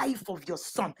life of your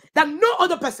son that no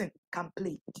other person can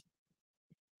play it.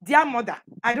 Dear mother,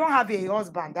 I don't have a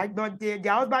husband.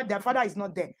 Their father is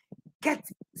not there. Get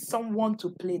someone to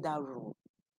play that role.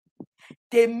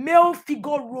 The male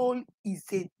figure role is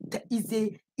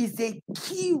a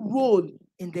key role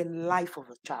in the life of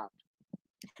a child.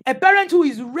 A parent who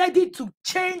is ready to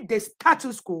change the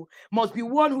status quo must be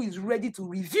one who is ready to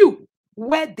review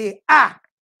where they are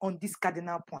on these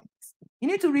cardinal points. You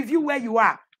need to review where you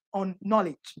are on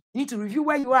knowledge. You need to review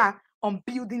where you are on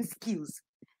building skills.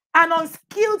 An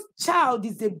unskilled child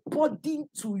is a burden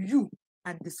to you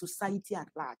and the society at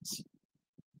large.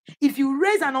 If you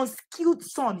raise an unskilled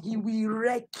son, he will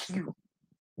wreck you.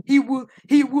 He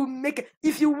will make it.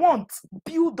 If you want,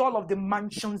 build all of the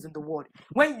mansions in the world.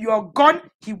 When you're gone,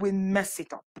 he will mess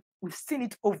it up. We've seen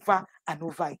it over and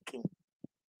over again.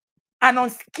 An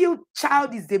unskilled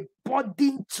child is a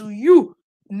burden to you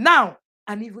now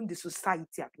and even the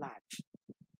society at large.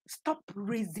 Stop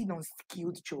raising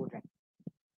unskilled children.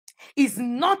 It's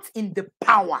not in the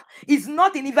power. It's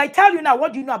not in, if I tell you now,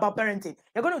 what do you know about parenting?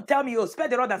 You're going to tell me, oh, spare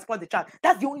the rod and spoil the child.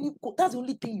 That's the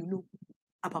only thing you know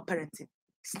about parenting.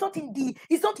 It's not in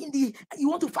the, you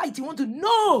want to fight, you want to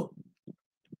know.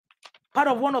 Part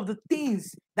of one of the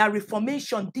things that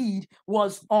Reformation did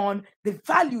was on the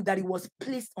value that it was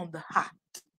placed on the heart.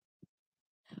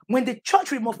 When the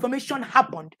church Reformation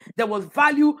happened, there was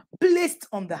value placed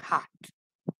on the heart.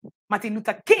 Martin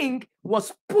Luther King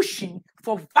was pushing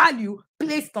for value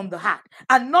placed on the heart,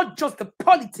 and not just the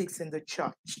politics in the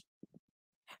church,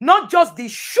 not just the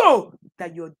show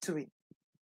that you're doing.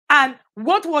 And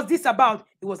what was this about?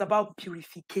 It was about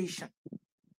purification.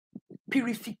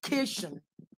 Purification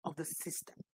of the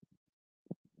system.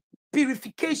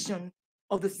 Purification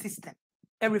of the system.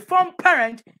 A reformed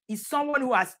parent is someone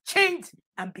who has changed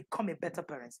and become a better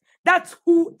parent. That's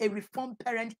who a reformed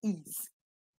parent is.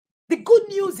 The good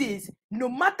news is, no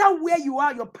matter where you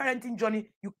are, your parenting journey,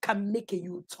 you can make a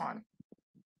U-turn.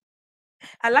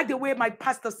 I like the way my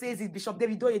pastor says it, Bishop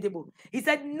David Oyedebo. He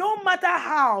said, no matter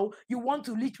how you want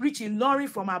to reach in lorry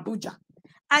from Abuja,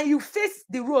 and you face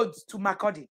the roads to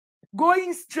Makurdi,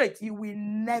 going straight, you will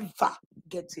never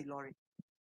get to lorry.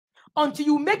 Until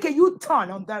you make a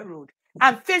U-turn on that road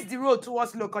and face the road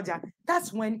towards Lokoja,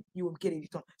 that's when you will get a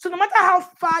U-turn. So no matter how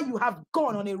far you have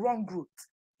gone on a wrong route,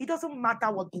 it doesn't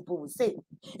matter what people will say.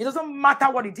 It doesn't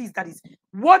matter what it is that is.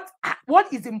 What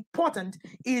is important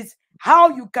is how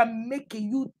you can make a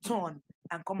U-turn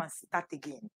and come and start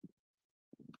again.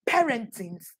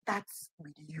 Parenting starts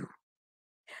with you.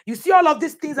 You see all of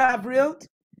these things I have reeled?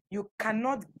 You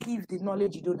cannot give the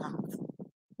knowledge you don't have.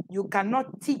 You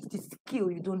cannot teach the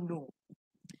skill you don't know.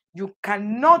 You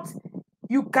cannot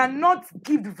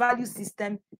give the value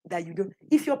system that you don't.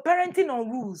 If you're parenting on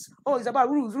rules, oh, it's about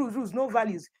rules, no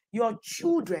values. Your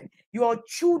children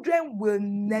will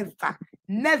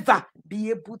never be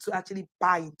able to actually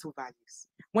buy into values.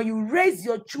 When you raise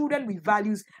your children with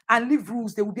values and leave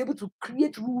rules, they will be able to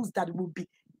create rules that will be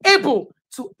able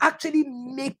to actually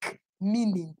make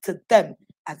meaning to them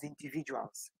as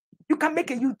individuals. You can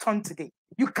make a U-turn today.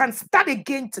 You can start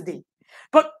again today.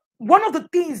 But one of the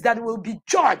things that will be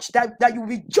judged, that you will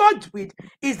be judged with,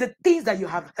 is the things that you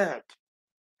have heard.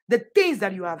 The things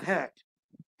that you have heard.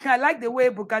 I like the way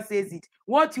Buka says it.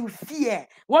 What you fear,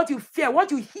 what you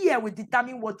hear will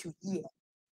determine what you hear.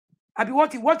 I mean,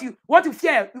 what you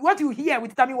fear, what you hear will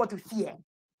determine what you fear.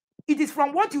 It is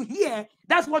from what you hear,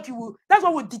 that's what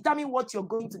will determine what you're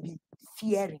going to be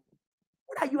fearing.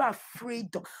 What are you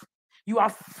afraid of? You are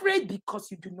afraid because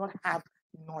you do not have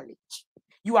knowledge.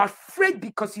 You are afraid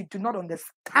because you do not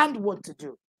understand what to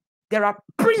do. There are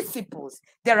principles,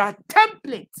 there are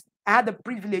templates. I had the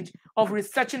privilege of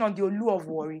researching on the Olu of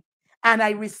Warri, and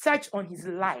I researched on his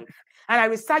life, and I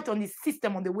researched on his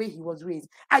system, on the way he was raised.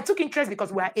 I took interest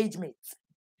because we are age mates.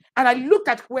 And I looked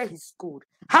at where he schooled,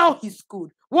 how he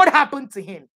schooled, what happened to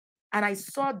him. And I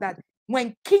saw that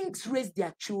when kings raise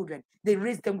their children, they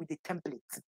raise them with a template.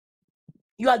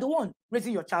 You are the one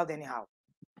raising your child anyhow.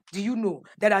 Do you know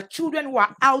there are children who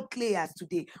are outlayers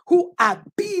today who are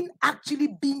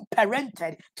actually being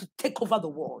parented to take over the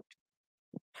world?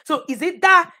 So is it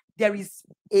that there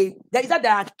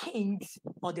are kings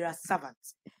or there are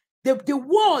servants? The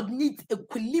world needs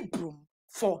equilibrium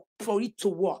for it to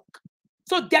work.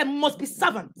 So there must be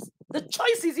servants. The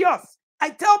choice is yours.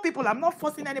 I tell people I'm not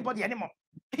forcing anybody anymore.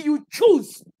 You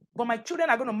choose. But my children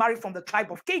are going to marry from the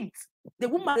tribe of kings. They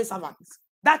won't marry servants.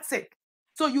 That's it.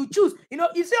 So you choose. You know,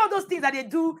 you see all those things that they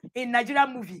do in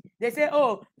Nigerian movie. They say,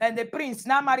 oh, and the prince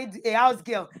now married a house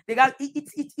girl. They got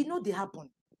they happen.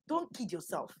 Don't kid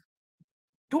yourself.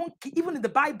 Even in the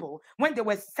Bible, when they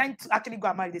were sent to actually go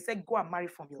and marry, they said, go and marry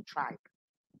from your tribe.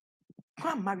 Go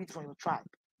and marry from your tribe.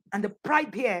 And the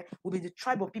tribe here will be the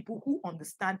tribe of people who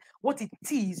understand what it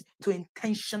is to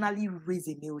intentionally raise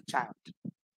a male child.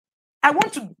 I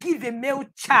want to give a male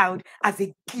child as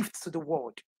a gift to the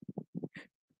world.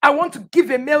 I want to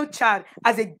give a male child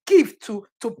as a gift to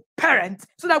parents,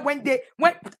 so that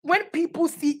when people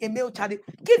see a male child,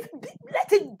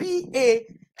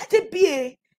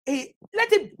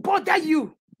 let it bother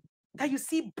you that you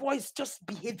see boys just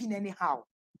behaving anyhow.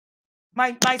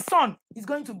 My son is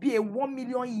going to be a 1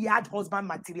 million yard husband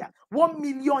material. 1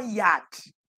 million yard.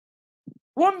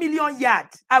 1 million yard.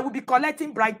 I will be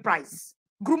collecting bride price,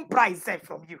 groom price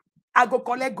from you. I go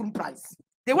collect groom price.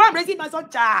 The one I'm raising my son,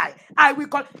 child, I will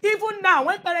call. Even now,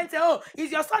 when parents say, oh,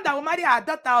 it's your son that will marry our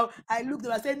daughter, I look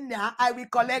and say, nah, I will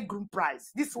collect groom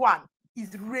price. This one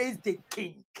is raised a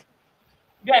king.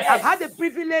 Yes. I've had the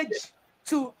privilege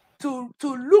to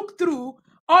look through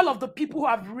all of the people who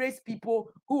have raised people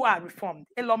who are reformed.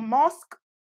 Elon Musk,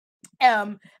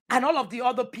 and all of the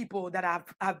other people that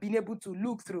I've been able to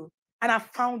look through. And I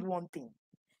found one thing.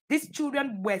 These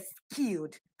children were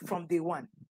skilled from day one.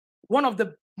 One of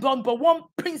the number one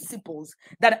principles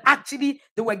that actually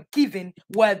they were given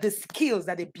were the skills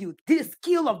that they built. The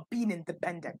skill of being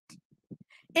independent.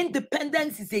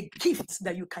 Independence is a gift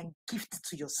that you can gift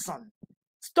to your son.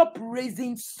 Stop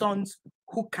raising sons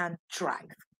who can't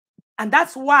thrive. And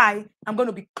that's why I'm going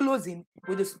to be closing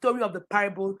with the story of the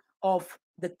parable of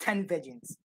the 10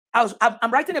 virgins.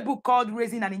 I'm writing a book called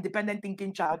Raising an Independent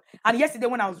Thinking Child. And yesterday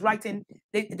when I was writing,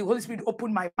 the Holy Spirit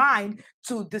opened my mind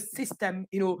to the system,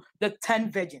 the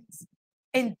 10 virgins.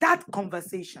 In that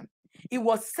conversation, it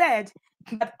was said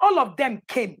that all of them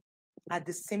came at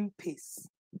the same pace.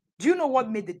 Do you know what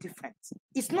made the difference?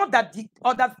 It's not that the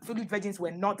other foolish virgins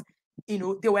were not,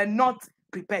 they were not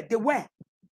prepared. They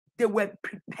were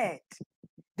prepared.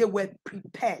 They were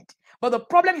prepared. But the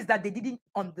problem is that they didn't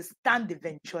understand the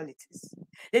eventualities.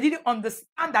 They didn't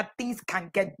understand that things can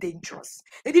get dangerous.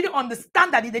 They didn't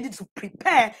understand that they needed to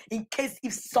prepare in case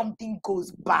if something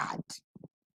goes bad.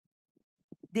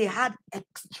 They had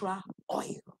extra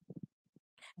oil.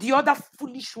 The other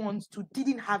foolish ones too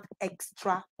didn't have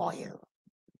extra oil.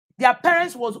 Their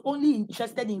parents was only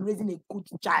interested in raising a good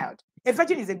child. A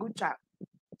virgin is a good child.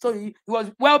 So he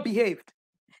was well behaved.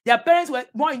 Their parents were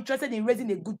more interested in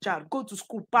raising a good child, go to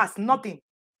school, pass, nothing.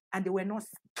 And they were not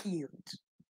skilled.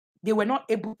 They were not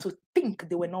able to think.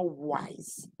 They were not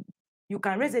wise. You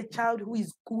can raise a child who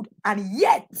is good, and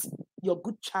yet your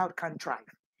good child can thrive.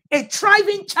 A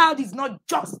thriving child is not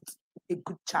just a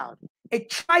good child. A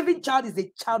thriving child is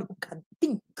a child who can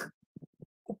think.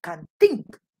 Who can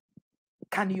think.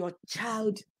 Can your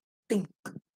child think?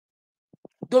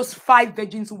 Those 5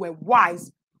 virgins who were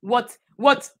wise, what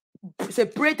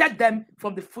separated them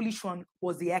from the foolish one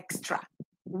was the extra.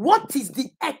 What is the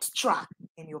extra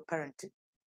in your parenting?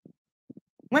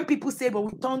 When people say, but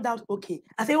we turned out okay,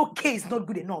 I say, okay, it's not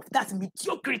good enough. That's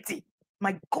mediocrity.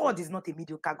 My God is not a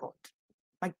mediocre God.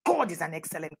 My God is an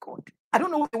excellent God. I don't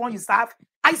know what the one you serve.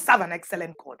 I serve an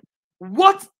excellent God.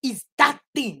 What is that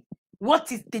thing?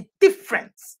 What is the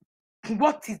difference?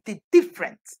 What is the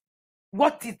difference?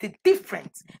 What is the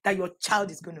difference that your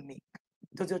child is going to make?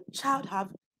 Does your child have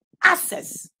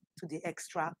access to the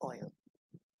extra oil?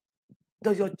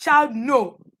 Does your child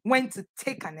know when to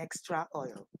take an extra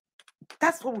oil?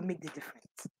 That's what will make the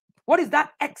difference. What is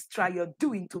that extra you're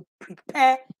doing to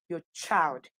prepare your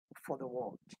child for the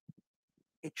world?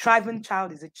 A thriving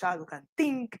child is a child who can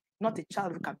think, not a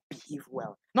child who can behave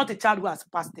well, not a child who has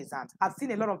passed exams. I've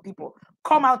seen a lot of people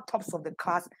come out tops of the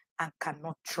class and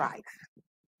cannot thrive.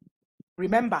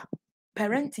 Remember,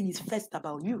 parenting is first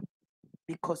about you,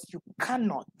 because you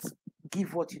cannot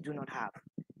give what you do not have.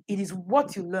 It is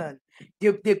what you learn.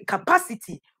 The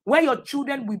capacity where your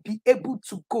children will be able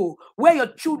to go, where your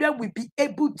children will be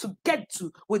able to get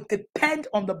to, will depend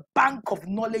on the bank of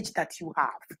knowledge that you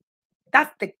have.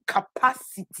 That's the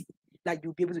capacity that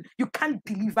you'll be able to. You can't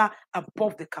deliver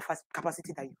above the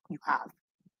capacity that you have.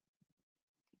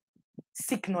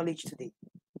 Seek knowledge today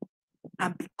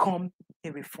and become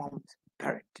a reformed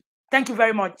parent. Thank you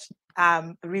very much.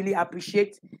 Really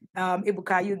appreciate.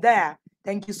 Ebuka, are you there?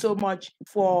 Thank you so much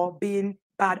for being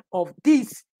part of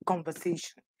this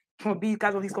conversation. For being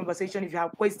part of this conversation. If you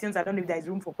have questions, I don't know if there's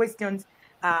room for questions,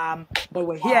 but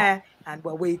we're here and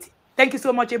we're waiting. Thank you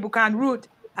so much, Ebuka and Ruth.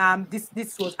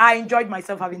 I enjoyed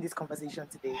myself having this conversation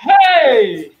today.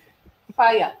 Hey!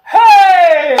 Fire.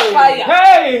 Hey! Fire.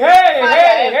 Hey, hey,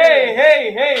 Fire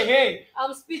hey.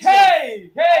 I'm speechless.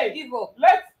 Hey! I give up.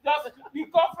 Let's just, the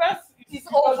conference is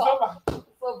over.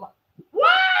 It's over.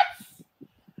 What?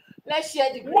 Let's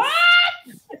share the grace. What?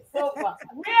 It's over.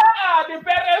 Where are the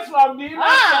parents from the inner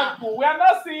circle? We are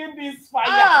not seeing this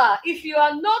fire. If you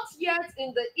are not yet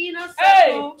in the inner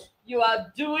circle, you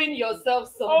are doing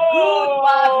yourself some good,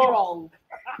 bad, wrong.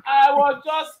 I was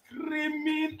just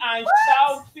screaming and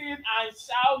shouting and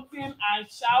shouting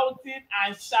and shouting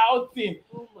and shouting.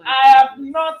 I have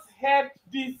not heard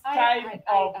this kind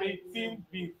of a thing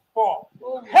before.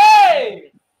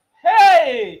 Hey!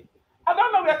 I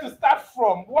don't know where to start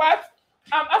from. What?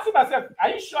 I'm asking myself, are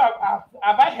you sure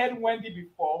have I heard Wendy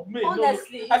before?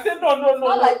 Honestly. No. I said, no.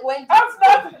 Like Wendy. I've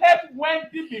not heard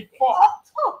Wendy before.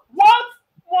 What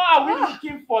more are we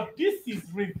looking for? This is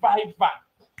revival.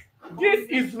 This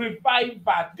is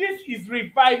revival. This is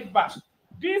revival.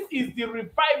 This is the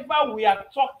revival we are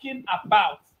talking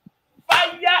about.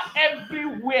 Fire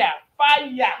everywhere.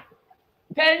 Fire.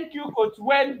 Thank you, Coach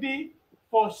Wendy,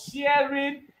 for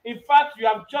sharing. In fact, you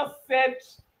have just said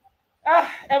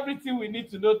everything we need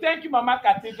to know. Thank you, Mama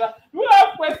Cathedral. Do you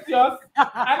have questions?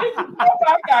 I need to go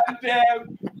back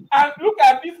and look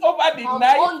at this over the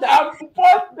night and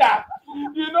ponder.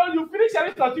 You know, you finish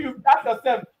everything until you ask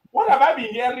yourself, what have I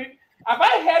been hearing? Have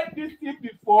I heard this thing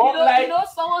before? You know,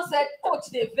 someone said, Coach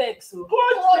the vex.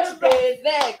 Coach the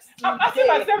vex. I'm asking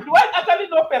myself, do I actually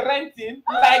know parenting?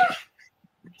 Like,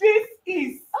 this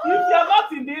is, if you're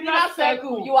not in the inner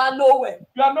circle, you are nowhere.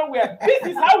 You are nowhere. This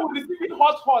is how we receive it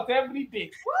hot every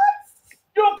day. What?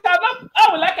 You cannot,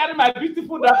 how will I carry my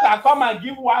beautiful daughter and come and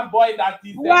give one boy that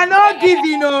is... We are not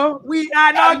giving, no. We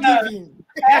are not giving.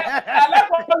 I like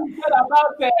what you said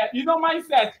about, you know,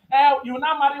 mindset. You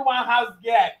now marry one house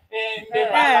girl.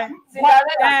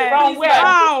 From where?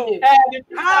 How?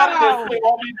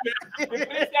 The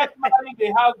princess married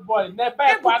the house boy.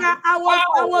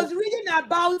 I was reading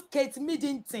about Kate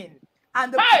Middleton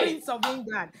and the Prince of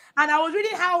England. And I was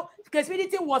reading how Kate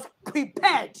Middleton was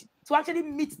prepared to actually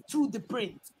meet through the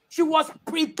prince. She was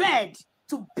prepared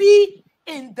to be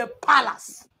in the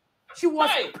palace. She was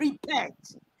prepared.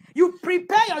 You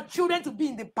prepare your children to be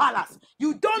in the palace.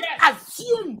 You don't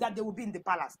assume that they will be in the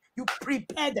palace. You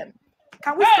prepare them.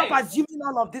 Can we stop assuming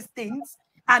all of these things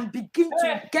and begin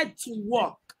to get to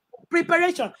work?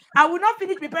 Preparation. I will not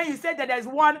finish preparing. You said that there's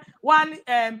one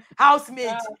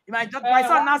housemaid. My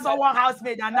son now saw one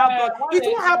housemaid and now God. It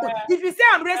won't happen. If you say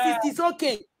I'm racist, it's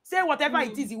okay. Say whatever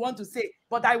it is you want to say,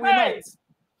 but I will not.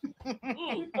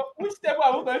 Which table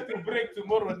are we going to break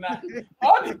tomorrow now?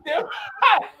 All the table.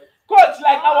 Coach,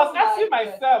 like I was asking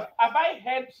myself, have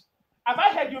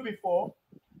I heard you before?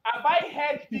 Have I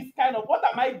heard this kind of, what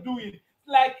am I doing?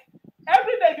 Like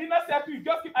every day dinner circle, you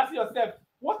just keep asking yourself,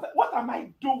 what am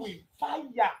I doing?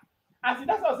 Fire. And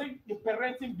that's what I was saying, the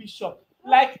parenting bishop.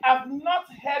 Like I've not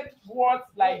heard words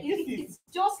like this. It's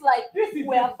just like this is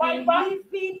we have been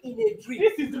living in a dream.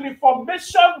 This is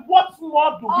reformation. What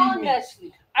more do we need?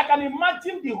 I can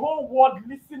imagine the whole world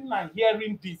listening and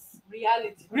hearing this.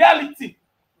 Reality.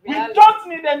 We don't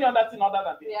need any other thing other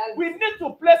than this. We need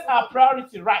to place our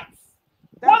priority right.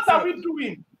 What are we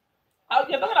doing?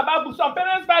 You're talking about some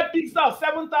parents buy pizza of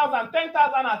 7,000,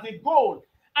 10,000 as a goal,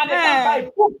 and they can buy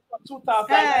books for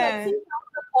 2,000.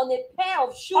 On a pair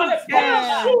of shoes. On a pair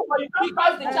of shoes, but you can't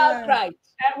because the child cried.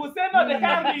 And we say no, they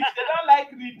can't read. They don't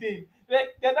like reading.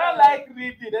 They don't like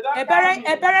reading. They don't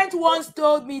a parent once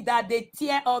told me that they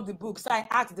tear all the books. So I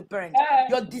asked the parent,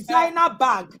 your designer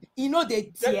bag, you know they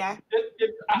tear.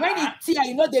 When it tear,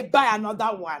 you know they buy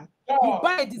another one. You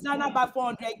buy a designer bag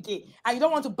for 100K and you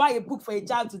don't want to buy a book for a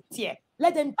child to tear.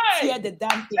 Let them tear the damn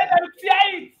thing. Let them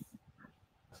tear it.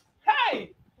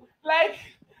 Hey, like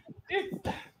it's.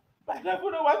 I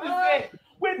don't know what to say.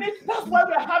 We need. That's why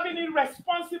we're having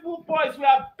irresponsible boys. We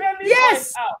are bailing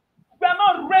boys out. We are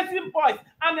not raising boys,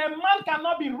 and a man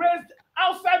cannot be raised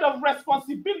outside of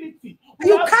responsibility.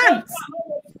 You can't.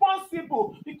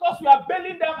 Responsible because we are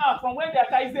bailing them out from when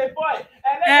they're is a boy.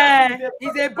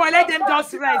 He's a boy. Let them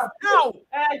just rest. How?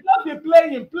 Just be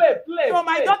playing, play. So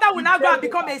my daughter will now go and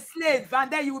become a slave, and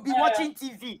then you will be watching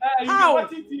TV. How? You'll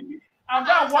be watching TV. And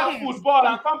go and watch football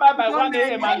and come back by 1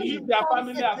 a.m. and leave their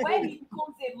family at home. When he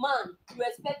becomes a man, you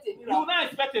expect a miracle. You will not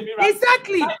expect a miracle.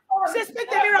 Exactly. You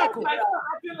expect a miracle. I don't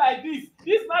acting like this.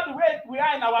 This is not the way we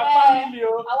are in our family.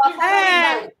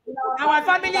 Our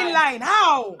family line.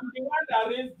 How? I'm the one that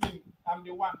raised him. I'm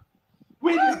the one.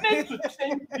 We need to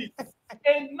change this.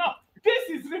 Enough. This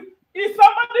is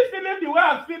somebody feeling the way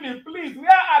I'm feeling, please. We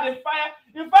are at the fire.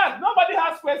 In fact, nobody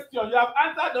has questions. You have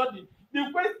answered all the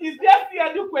question. Is there still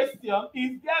any question?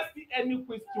 Is there still any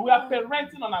question? We are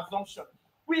parenting on assumption.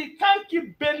 We can't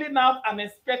keep bailing out and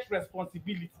expect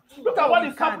responsibility. Look at what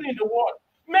is happening in the world.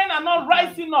 Men are not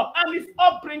rising up, and it's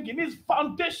upbringing, it's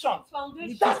foundation.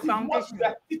 That is what we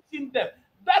are teaching them.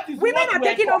 That is women are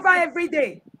taking over every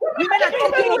day. Women are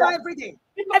taking over every day.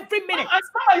 Every minute. And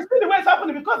now you see the way it's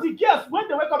happening because the girls, when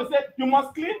they wake up, they say, you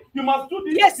must clean, you must do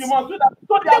this, you must do that.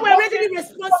 So they were already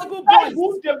responsible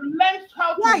boys. They've learned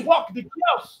how to walk, the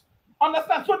girls.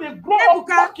 Understand? So they grow up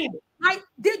walking.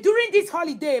 During this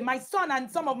holiday, my son and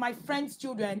some of my friends'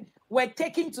 children were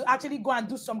taken to actually go and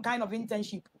do some kind of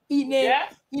internship in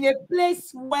a place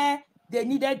where they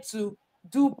needed to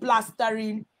do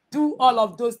plastering, do all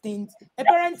of those things. A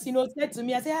parent, said to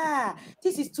me, I said,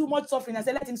 this is too much suffering. I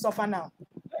said, let him suffer now.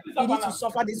 He needs to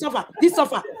suffer. This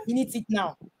suffer. He needs it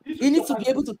now. He needs to be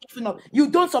able to toughen up. You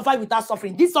don't survive without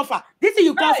suffering. This suffer. This thing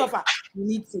you can't suffer. You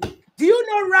need it. Do you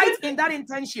know right in that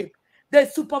internship, the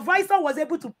supervisor was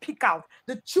able to pick out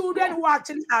the children who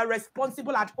actually are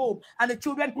responsible at home and the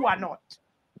children who are not.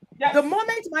 Yes. The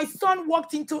moment my son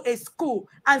walked into a school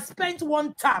and spent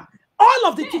one term, all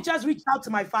of the teachers reached out to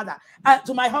my father,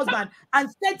 to my husband, and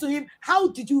said to him, how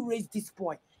did you raise this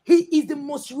boy? He is the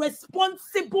most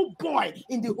responsible boy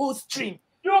in the whole stream.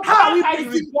 How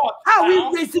are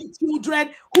we raising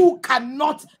children who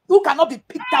cannot be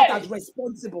picked out as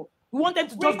responsible? We want them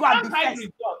to just go and be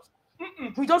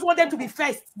first. We just want them to be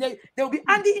first. They will be,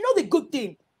 and the good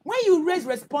thing, when you raise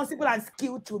responsible and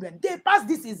skilled children, they pass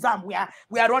this exam. We are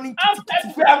running.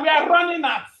 We are running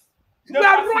at. We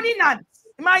are running at.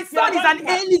 My son is an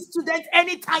early student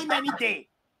anytime, any day.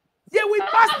 They will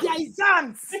pass their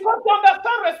exams. Because they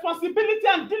understand responsibility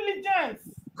and diligence.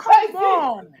 Come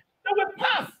on. They will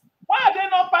pass. Why are they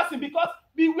not passing? Because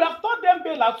we have taught them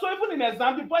bailouts. So even in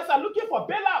exam, the boys are looking for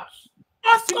bailouts.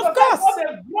 Of course. That's what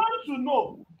they want to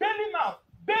know. Bailing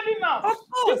out. Of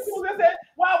course. They say,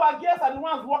 why our girls are the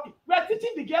ones working? We are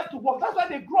teaching the girls to work. That's why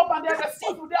they grow up and they're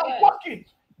responsible. They are working.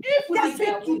 If we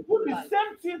begin to do the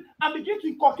same thing and begin to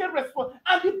inculcate response,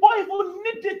 and the boy will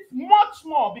need it much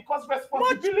more because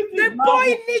responsibility the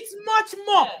boy needs much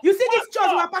more. You see these chores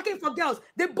we are packing for girls.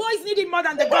 The boys need it more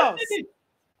than the girls.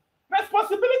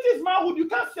 Responsibility is manhood. You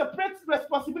can't separate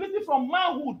responsibility from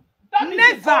manhood. That is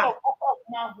Never. The power of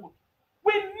manhood.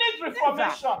 We need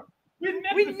reformation.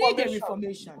 We need a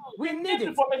reformation. We need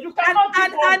it. You cannot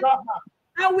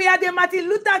and we are the Martin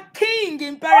Luther King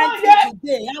in parenting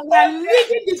today, and we are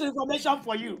leading this information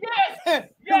for you. Yes.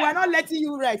 We are not letting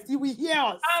you rest. You will hear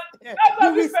us. And that's why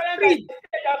we parents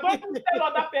are going to tell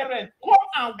other parents, come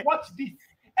and watch this.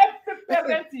 Every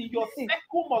parent in your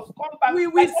circle must come back. We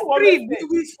will scream. We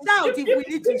will shout if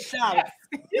we need to shout. Yes.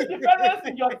 If the parents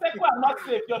in your circle are not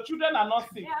safe, your children are not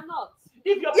safe. They are not.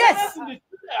 If your parents in the children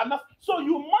are not, so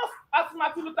you must, as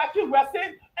Martin Luther King, we are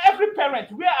saying, every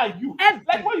parent, where are you?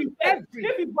 Like what you said,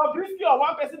 if it's Bobrisky or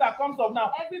one person that comes up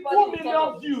now, 2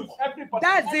 million views, everybody.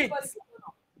 That's it.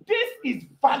 This is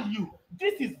value.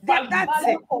 This is value. That's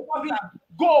it.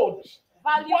 Gold.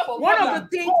 One of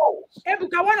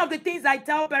the things I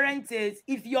tell parents is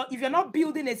if you're not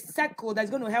building a circle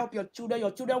that's going to help your children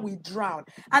will drown.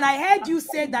 And I heard you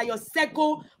say that your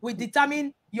circle will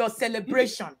determine your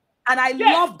celebration. And I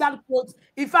love that quote.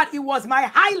 In fact, it was my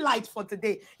highlight for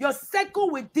today. Your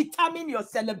circle will determine your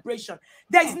celebration.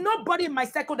 There is nobody in my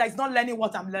circle that is not learning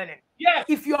what I'm learning. Yes.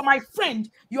 If you're my friend,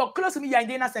 you're close to me, you're in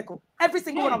the inner circle. Every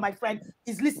single one of my friends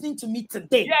is listening to me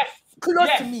today. Yes. Close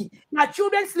to me. My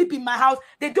children sleep in my house.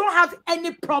 They don't have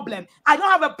any problem. I don't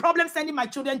have a problem sending my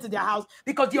children to their house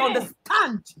because they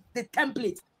understand the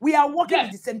template. We are working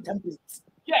with the same template.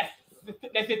 Yes,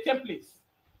 there's a template.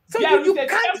 So you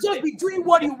can't just be doing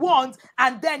what you want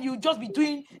and then you just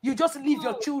leave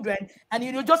your children and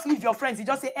you just leave your friends. You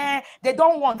just say, they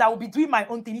don't want, I will be doing my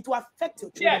own thing. It will affect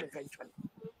your children eventually.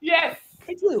 Yes.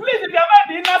 It will. Please, if you're not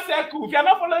in the inner circle, if you're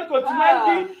not following Coach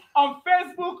Wendy on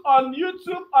Facebook, on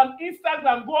YouTube, on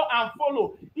Instagram, go and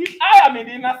follow. If I am in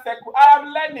the inner circle, I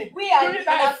am learning. We are doing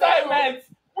the assignments.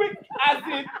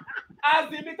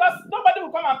 As in, because nobody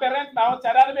will come and parent my own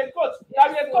child. And a coach.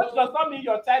 A coach does not mean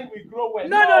your child will grow well.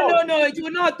 No, it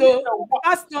will not though.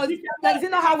 Pastors, is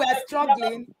it not how we are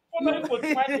struggling?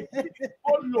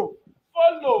 Follow.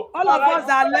 All of us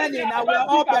are learning and we're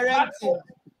all parenting.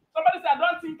 Somebody said, I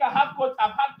don't think I've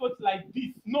had coach like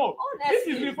this. No.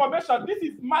 Honestly. This is reformation. This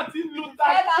is Martin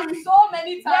Luther King. So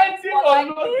many times.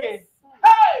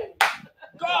 Hey!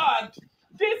 God!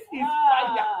 This is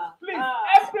fire. Please,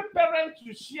 every parent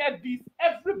to share this.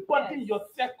 Everybody in your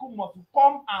circle must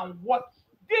come and watch.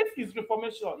 This is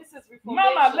reformation.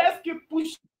 Mama, let's keep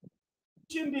pushing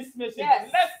this message.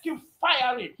 Let's keep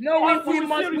firing. No,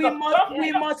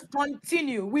 we must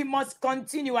continue. We must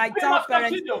continue. I tell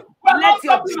parents, let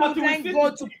your children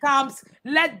go to camps.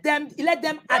 Let them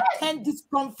attend these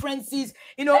conferences.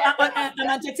 You know, and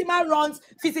Antetima runs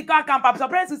physical camp. So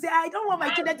parents will say, I don't want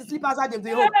my children to sleep outside of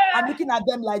the home. I'm looking at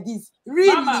them like this.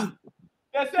 Really? Mama,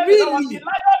 really? The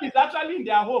lion is actually in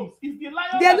their homes. The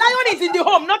lion is in the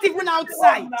home, not even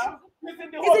outside. It's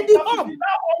in the home. It's in that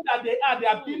home that they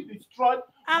are being destroyed.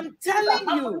 I'm telling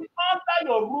you. Under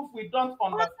your roof, we don't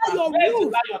understand. Under your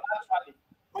roof.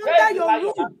 Under your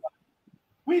roof.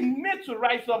 We need to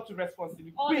rise up to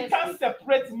responsibility. Honestly. We can't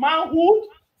separate manhood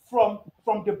from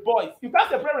the boys. You can't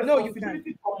separate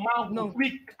responsibility from manhood. No.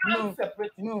 We can't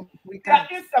separate it. No, we can't.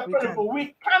 They are inseparable.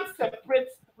 We can't separate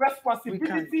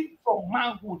responsibility from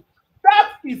manhood. That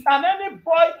is, and any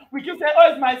boy, we keep saying,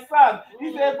 oh, it's my son.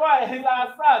 He's a boy, he's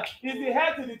our son. He's the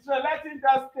head to the tray. Let him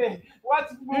just stay. What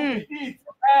will we eat?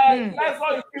 That's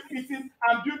why you keep eating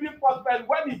and building potbelly.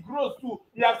 When he grows too,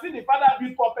 you have seen the father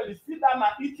build potbelly, sit down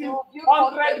and eating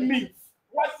 100 meats.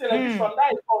 Watch television,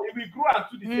 that is all. He will grow and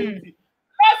do the same thing.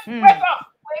 Let's wake up.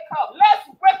 Let's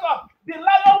wake up. The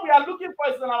lion we are looking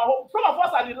for is in our home. Some of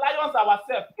us are the lions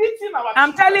ourselves, eating our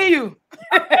I'm telling you.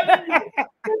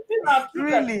 Eating our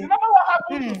children. Really? Remember what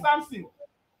happened to Samson?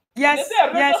 Yes. They say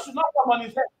a razor should not come on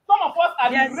his head. Some of us are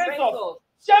the razors,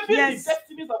 shaping the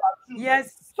destinies of our children. Yes.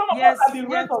 Some of us are the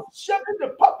razors, shaping the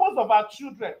purpose of our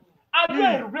children. And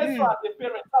you're a razor as a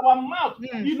parent. Our mouth,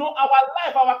 you know, our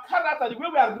life, our character, the way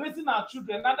we are raising our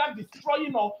children, not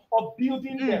destroying or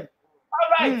building them.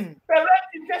 All right,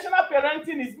 intentional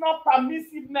parenting is not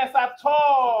permissiveness at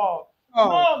all.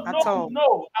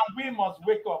 No, and we must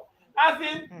wake up. As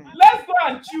in, let's go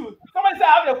and choose. Somebody say,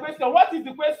 I have a question. What is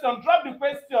the question? Drop the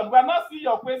question. We are not seeing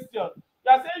your question.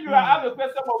 You are saying you have a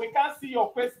question, but we can't see your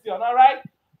question. All right.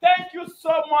 Thank you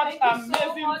so much.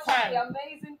 Amazing time. The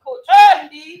amazing coach.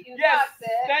 Hey! Yes.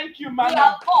 Thank you, Mama. We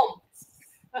are pumped.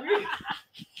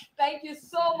 Thank you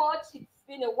so much. It's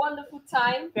been a wonderful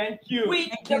time. Thank you. With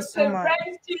the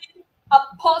parenting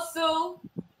apostle,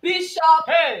 bishop,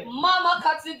 Mama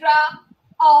Cathedral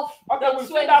of we'll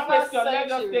take that question. Let's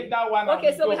just take that one.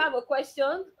 Okay, so we have a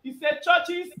question. He said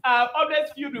churches are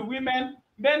always filled with women.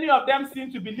 Many of them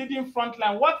seem to be leading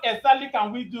frontline. What exactly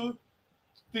can we do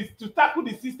to tackle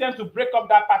the system to break up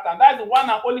that pattern? That is the one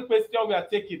and only question we are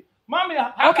taking. Mommy,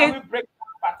 how can we break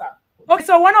that pattern? Okay,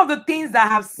 so one of the things that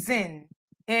I have seen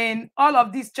in all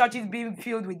of these churches being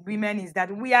filled with women is that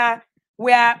we are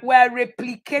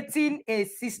replicating a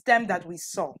system that we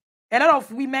saw. A lot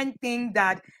of women think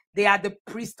that they are the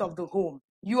priest of the home.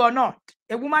 You are not.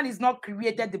 A woman is not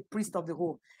created the priest of the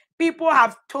home. People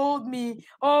have told me,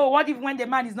 oh, what if when the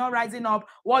man is not rising up,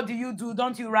 what do you do?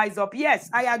 Don't you rise up? Yes,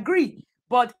 I agree.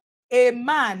 But a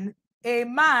man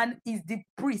is the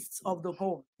priest of the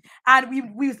home. And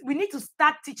we need to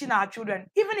start teaching our children,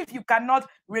 even if you cannot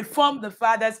reform the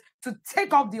fathers, to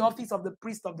take up the office of the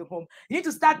priest of the home. You need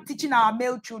to start teaching our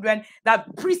male children that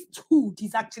priesthood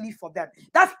is actually for them.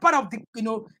 That's part of the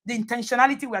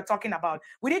intentionality we're talking about.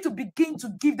 We need to begin to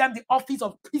give them the office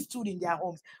of priesthood in their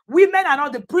homes. Women are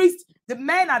not the priests, the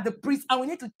men are the priests, and we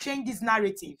need to change this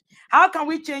narrative. How can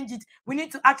we change it? We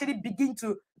need to actually begin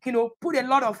to put a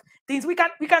lot of things. We can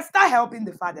start helping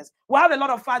the fathers. We have a lot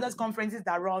of fathers conferences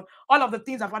that run all of the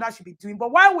things that fathers should be doing.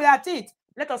 But while we're at it,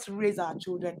 let us raise our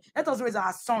children. Let us raise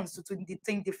our sons to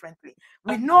think differently.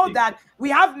 We know that we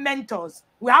have mentors.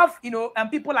 We have,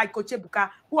 people like Coach Ebuka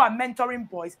who are mentoring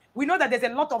boys. We know that there's a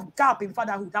lot of gap in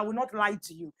fatherhood. I will not lie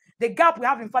to you. The gap we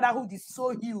have in fatherhood is so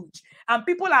huge. And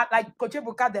people are like Coach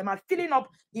Ebuka, them are filling up,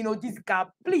 this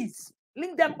gap. Please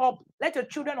link them up. Let your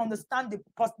children understand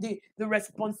the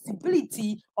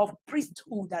responsibility of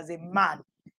priesthood as a man.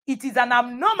 It is an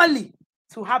anomaly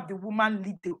to have the woman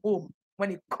lead the home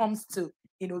when it comes to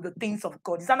the things of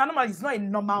God. It's an anomaly. It's not a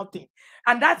normal thing.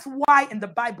 And that's why in the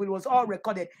Bible it was all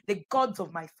recorded, the gods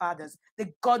of my fathers,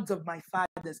 the gods of my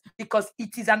fathers, because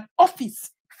it is an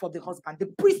office for the husband. The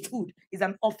priesthood is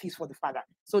an office for the father.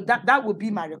 So that would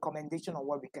be my recommendation on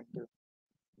what we can do.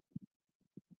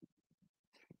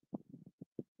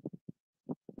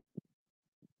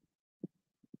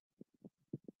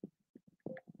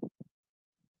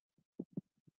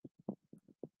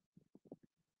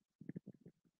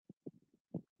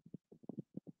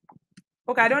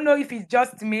 Okay, I don't know if it's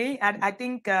just me. I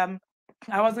think I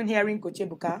wasn't hearing Coach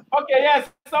Ebuka. Okay, yes.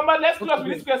 Let's close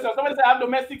with this question. Somebody said, I have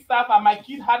domestic staff and my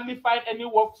kid hardly find any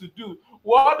work to do.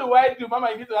 What do I do?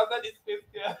 Mama, you need to answer this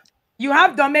question. You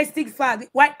have domestic staff.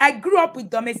 I grew up with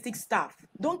domestic staff.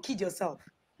 Don't kid yourself.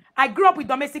 I grew up with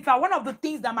domestic staff. One of the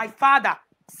things that my father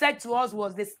said to us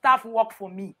was, the staff work for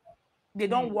me. They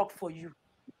don't work for you.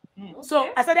 So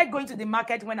I started going to the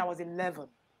market when I was 11.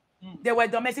 They were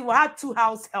domestic. We had 2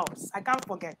 house helps. I can't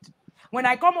forget. When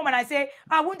I come home and I say,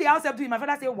 won't the house help do it? My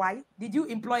father say, why? Did you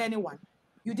employ anyone?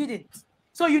 You didn't.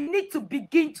 So you need to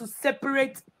begin to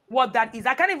separate what that is.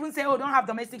 I can't even say, don't have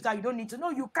domestic staff. You don't need to.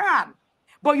 No, you can.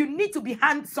 But you need to be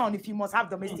hands-on if you must have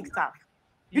domestic staff.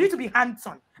 You need to be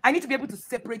hands-on. I need to be able to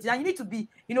separate it. And you need to be,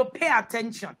 pay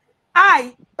attention.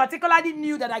 I particularly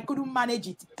knew that I couldn't manage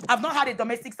it. I've not had a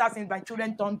domestic staff since my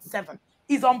children turned 7.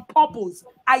 It's on purpose.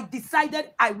 I decided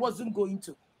I wasn't going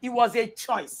to. It was a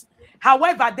choice.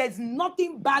 However, there's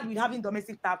nothing bad with having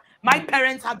domestic staff. My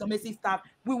parents had domestic staff.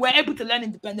 We were able to learn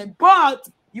independent, but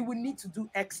you will need to do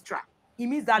extra. It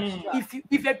means that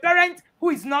if a parent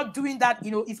who is not doing that,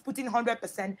 is putting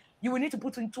 100%, you will need to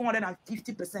put in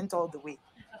 250% all the way.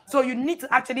 So you need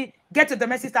to actually get a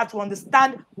domestic staff to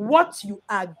understand what you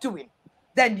are doing.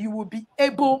 Then you will be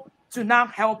able to now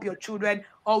help your children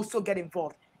also get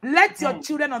involved. Let your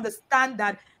children understand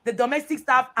that the domestic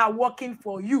staff are working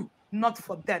for you, not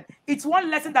for them. It's one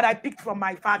lesson that I picked from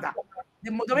my father.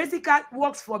 The domestic staff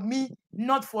works for me,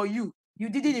 not for you. You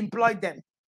didn't employ them.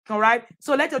 All right?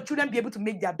 So let your children be able to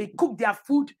make their bed, cook their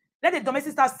food. Let the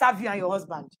domestic staff serve you and your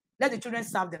husband. Let the children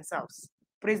serve themselves.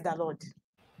 Praise the Lord.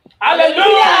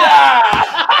 Hallelujah!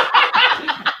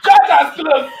 Church has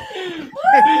closed.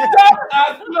 The church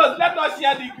has closed. Let us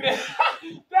share the grace.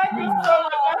 Thank you so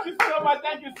much. Thank you so much.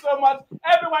 Thank you so much.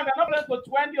 Everyone, you're not playing for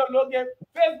 20 or Logan,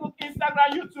 Facebook, Instagram,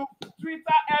 YouTube,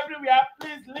 Twitter, everywhere.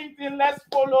 Please, LinkedIn, let's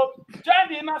follow. Join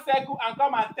the inner circle and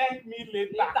come and thank me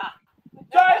later.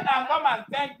 Join and come and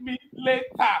thank me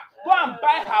later. Go and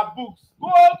buy her books.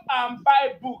 Go and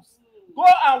buy books. Go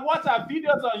and watch her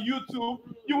videos on YouTube.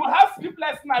 You will have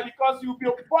sleepless night because you'll be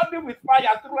burning with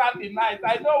fire throughout the night.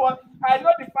 I know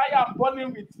the fire I'm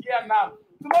burning with here now.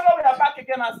 Tomorrow we are back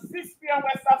again at 6 p.m.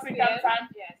 West African time.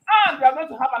 Yes. And we are going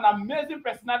to have an amazing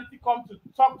personality come to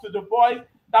talk to the boys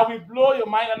that will blow your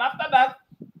mind. And after that,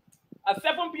 at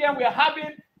 7 p.m. we are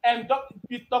having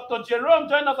Dr. Jerome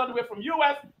join us all the way from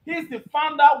US. He's the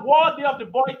founder, World Day of the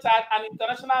Boy Child and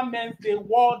International Men's Day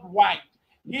worldwide.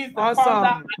 He's the founder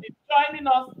and he's joining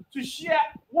us to share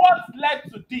what led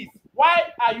to this. Why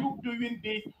are you doing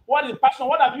this? What is the passion?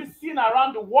 What have you seen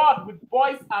around the world with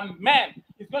boys and men?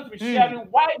 He's going to be sharing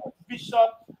why this vision.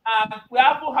 And we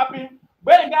are so happy.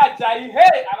 Hey,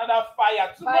 another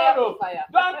fire tomorrow. Fire.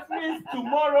 Don't miss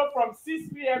tomorrow from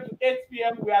 6 p.m. to 8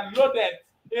 p.m. We are loaded.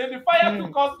 The fire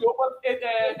took us to almost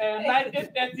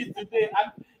 8:30 today.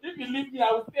 And if you leave me,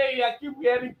 I will stay here, keep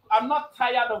hearing. I'm not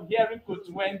tired of hearing Coach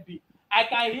Wendy. I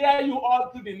can hear you all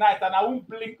through the night and I won't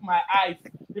blink my eyes.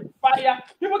 The fire,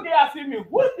 people keep asking me,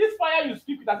 who is this fire you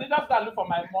speak with? I say, just go look for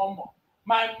my mama.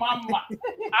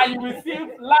 And you will see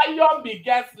lion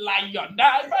begets lion.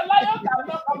 Now, if a lion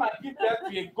cannot come and give birth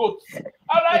to a goat.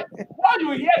 All right? What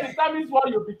you hear determines what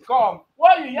you become.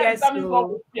 What you hear determines what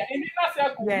you fear. In the inner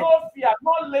circle, no fear,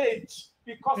 knowledge,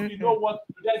 because you know what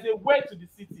to do. There's a way to the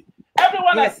city.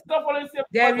 Everyone that's still following safe.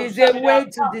 There is a way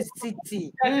to the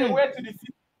city. There's a way to the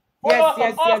city. Yes.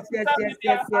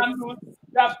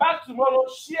 We are back tomorrow.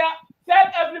 Share. Tell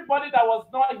everybody that was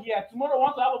not here. Tomorrow, we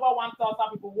want to have over 1,000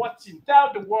 people watching.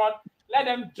 Tell the world. let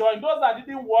them join. Those that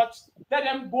didn't watch, let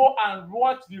them go and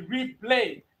watch the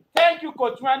replay. Thank you,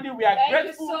 Coach Wendy. We are grateful.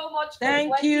 Thank you so much.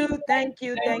 Thank you. Thank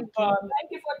you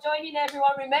for joining,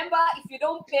 everyone. Remember, if you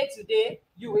don't pay today,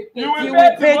 you will pay. You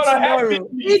will pay tomorrow.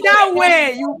 Either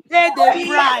way, you pay the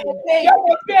price. There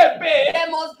must be a pay. There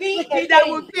must be a pay. There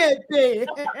will be a pay.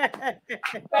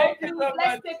 Thank you so much.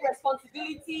 Let's take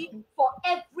responsibility for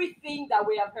everything that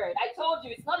we have heard. I told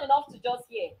you, it's not enough to just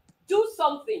hear. Do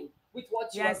something with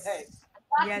what you have heard.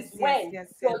 That is when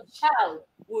your child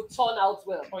will turn out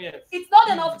well. Oh, yes. It's not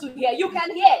enough to hear. You can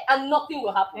hear and nothing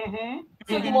will happen.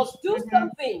 So you must do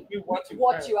something with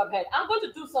what you have heard. I'm going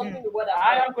to do something with what I've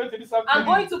heard. I am going to do something. I'm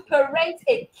going to parent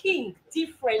a king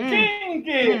differently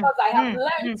because I have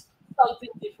learned something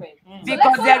different.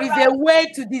 Because there is a way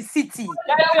to the city.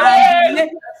 And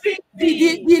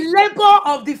the labor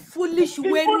of the foolish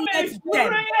weariness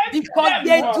them because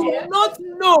they do not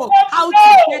know how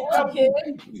to get to the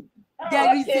city.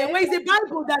 There is a way. It's the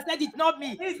Bible that said it, not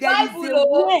me. It's there Bible, is a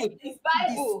way. It's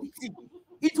Bible.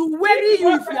 It will weary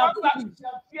you if you are cooking.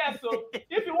 Yes, so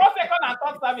if you want second and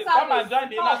third service, come and join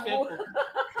the inner circle.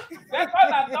 Second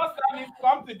and third service,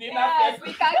 come to the inner circle.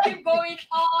 We can keep going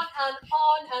on and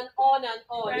on and on and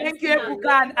on. Thank you,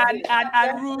 Ebuka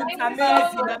and Ruth.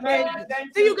 Amazing.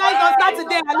 See you guys on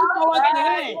Saturday. I look forward to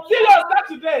it. See you on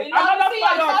Saturday. Another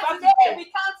fire on Saturday.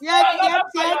 Yes.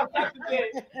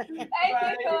 Thank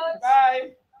you, Coach.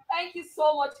 Bye. Thank you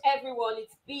so much, everyone.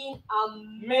 It's been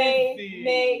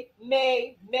amazing.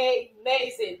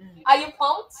 Are you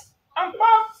pumped? I'm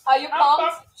pumped. Are you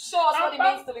pumped? Show us what it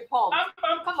means to be pumped.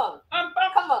 Come on.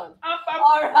 Come on.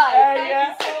 All right.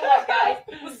 Thank you so much, guys.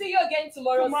 We'll see you again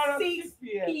tomorrow 6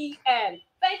 p.m.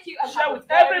 Thank you. And share with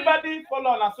everybody. Follow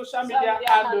on our social media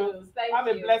handles. Have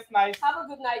a blessed night. Have a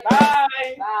good night. Bye.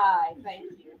 Bye. Thank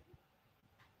you.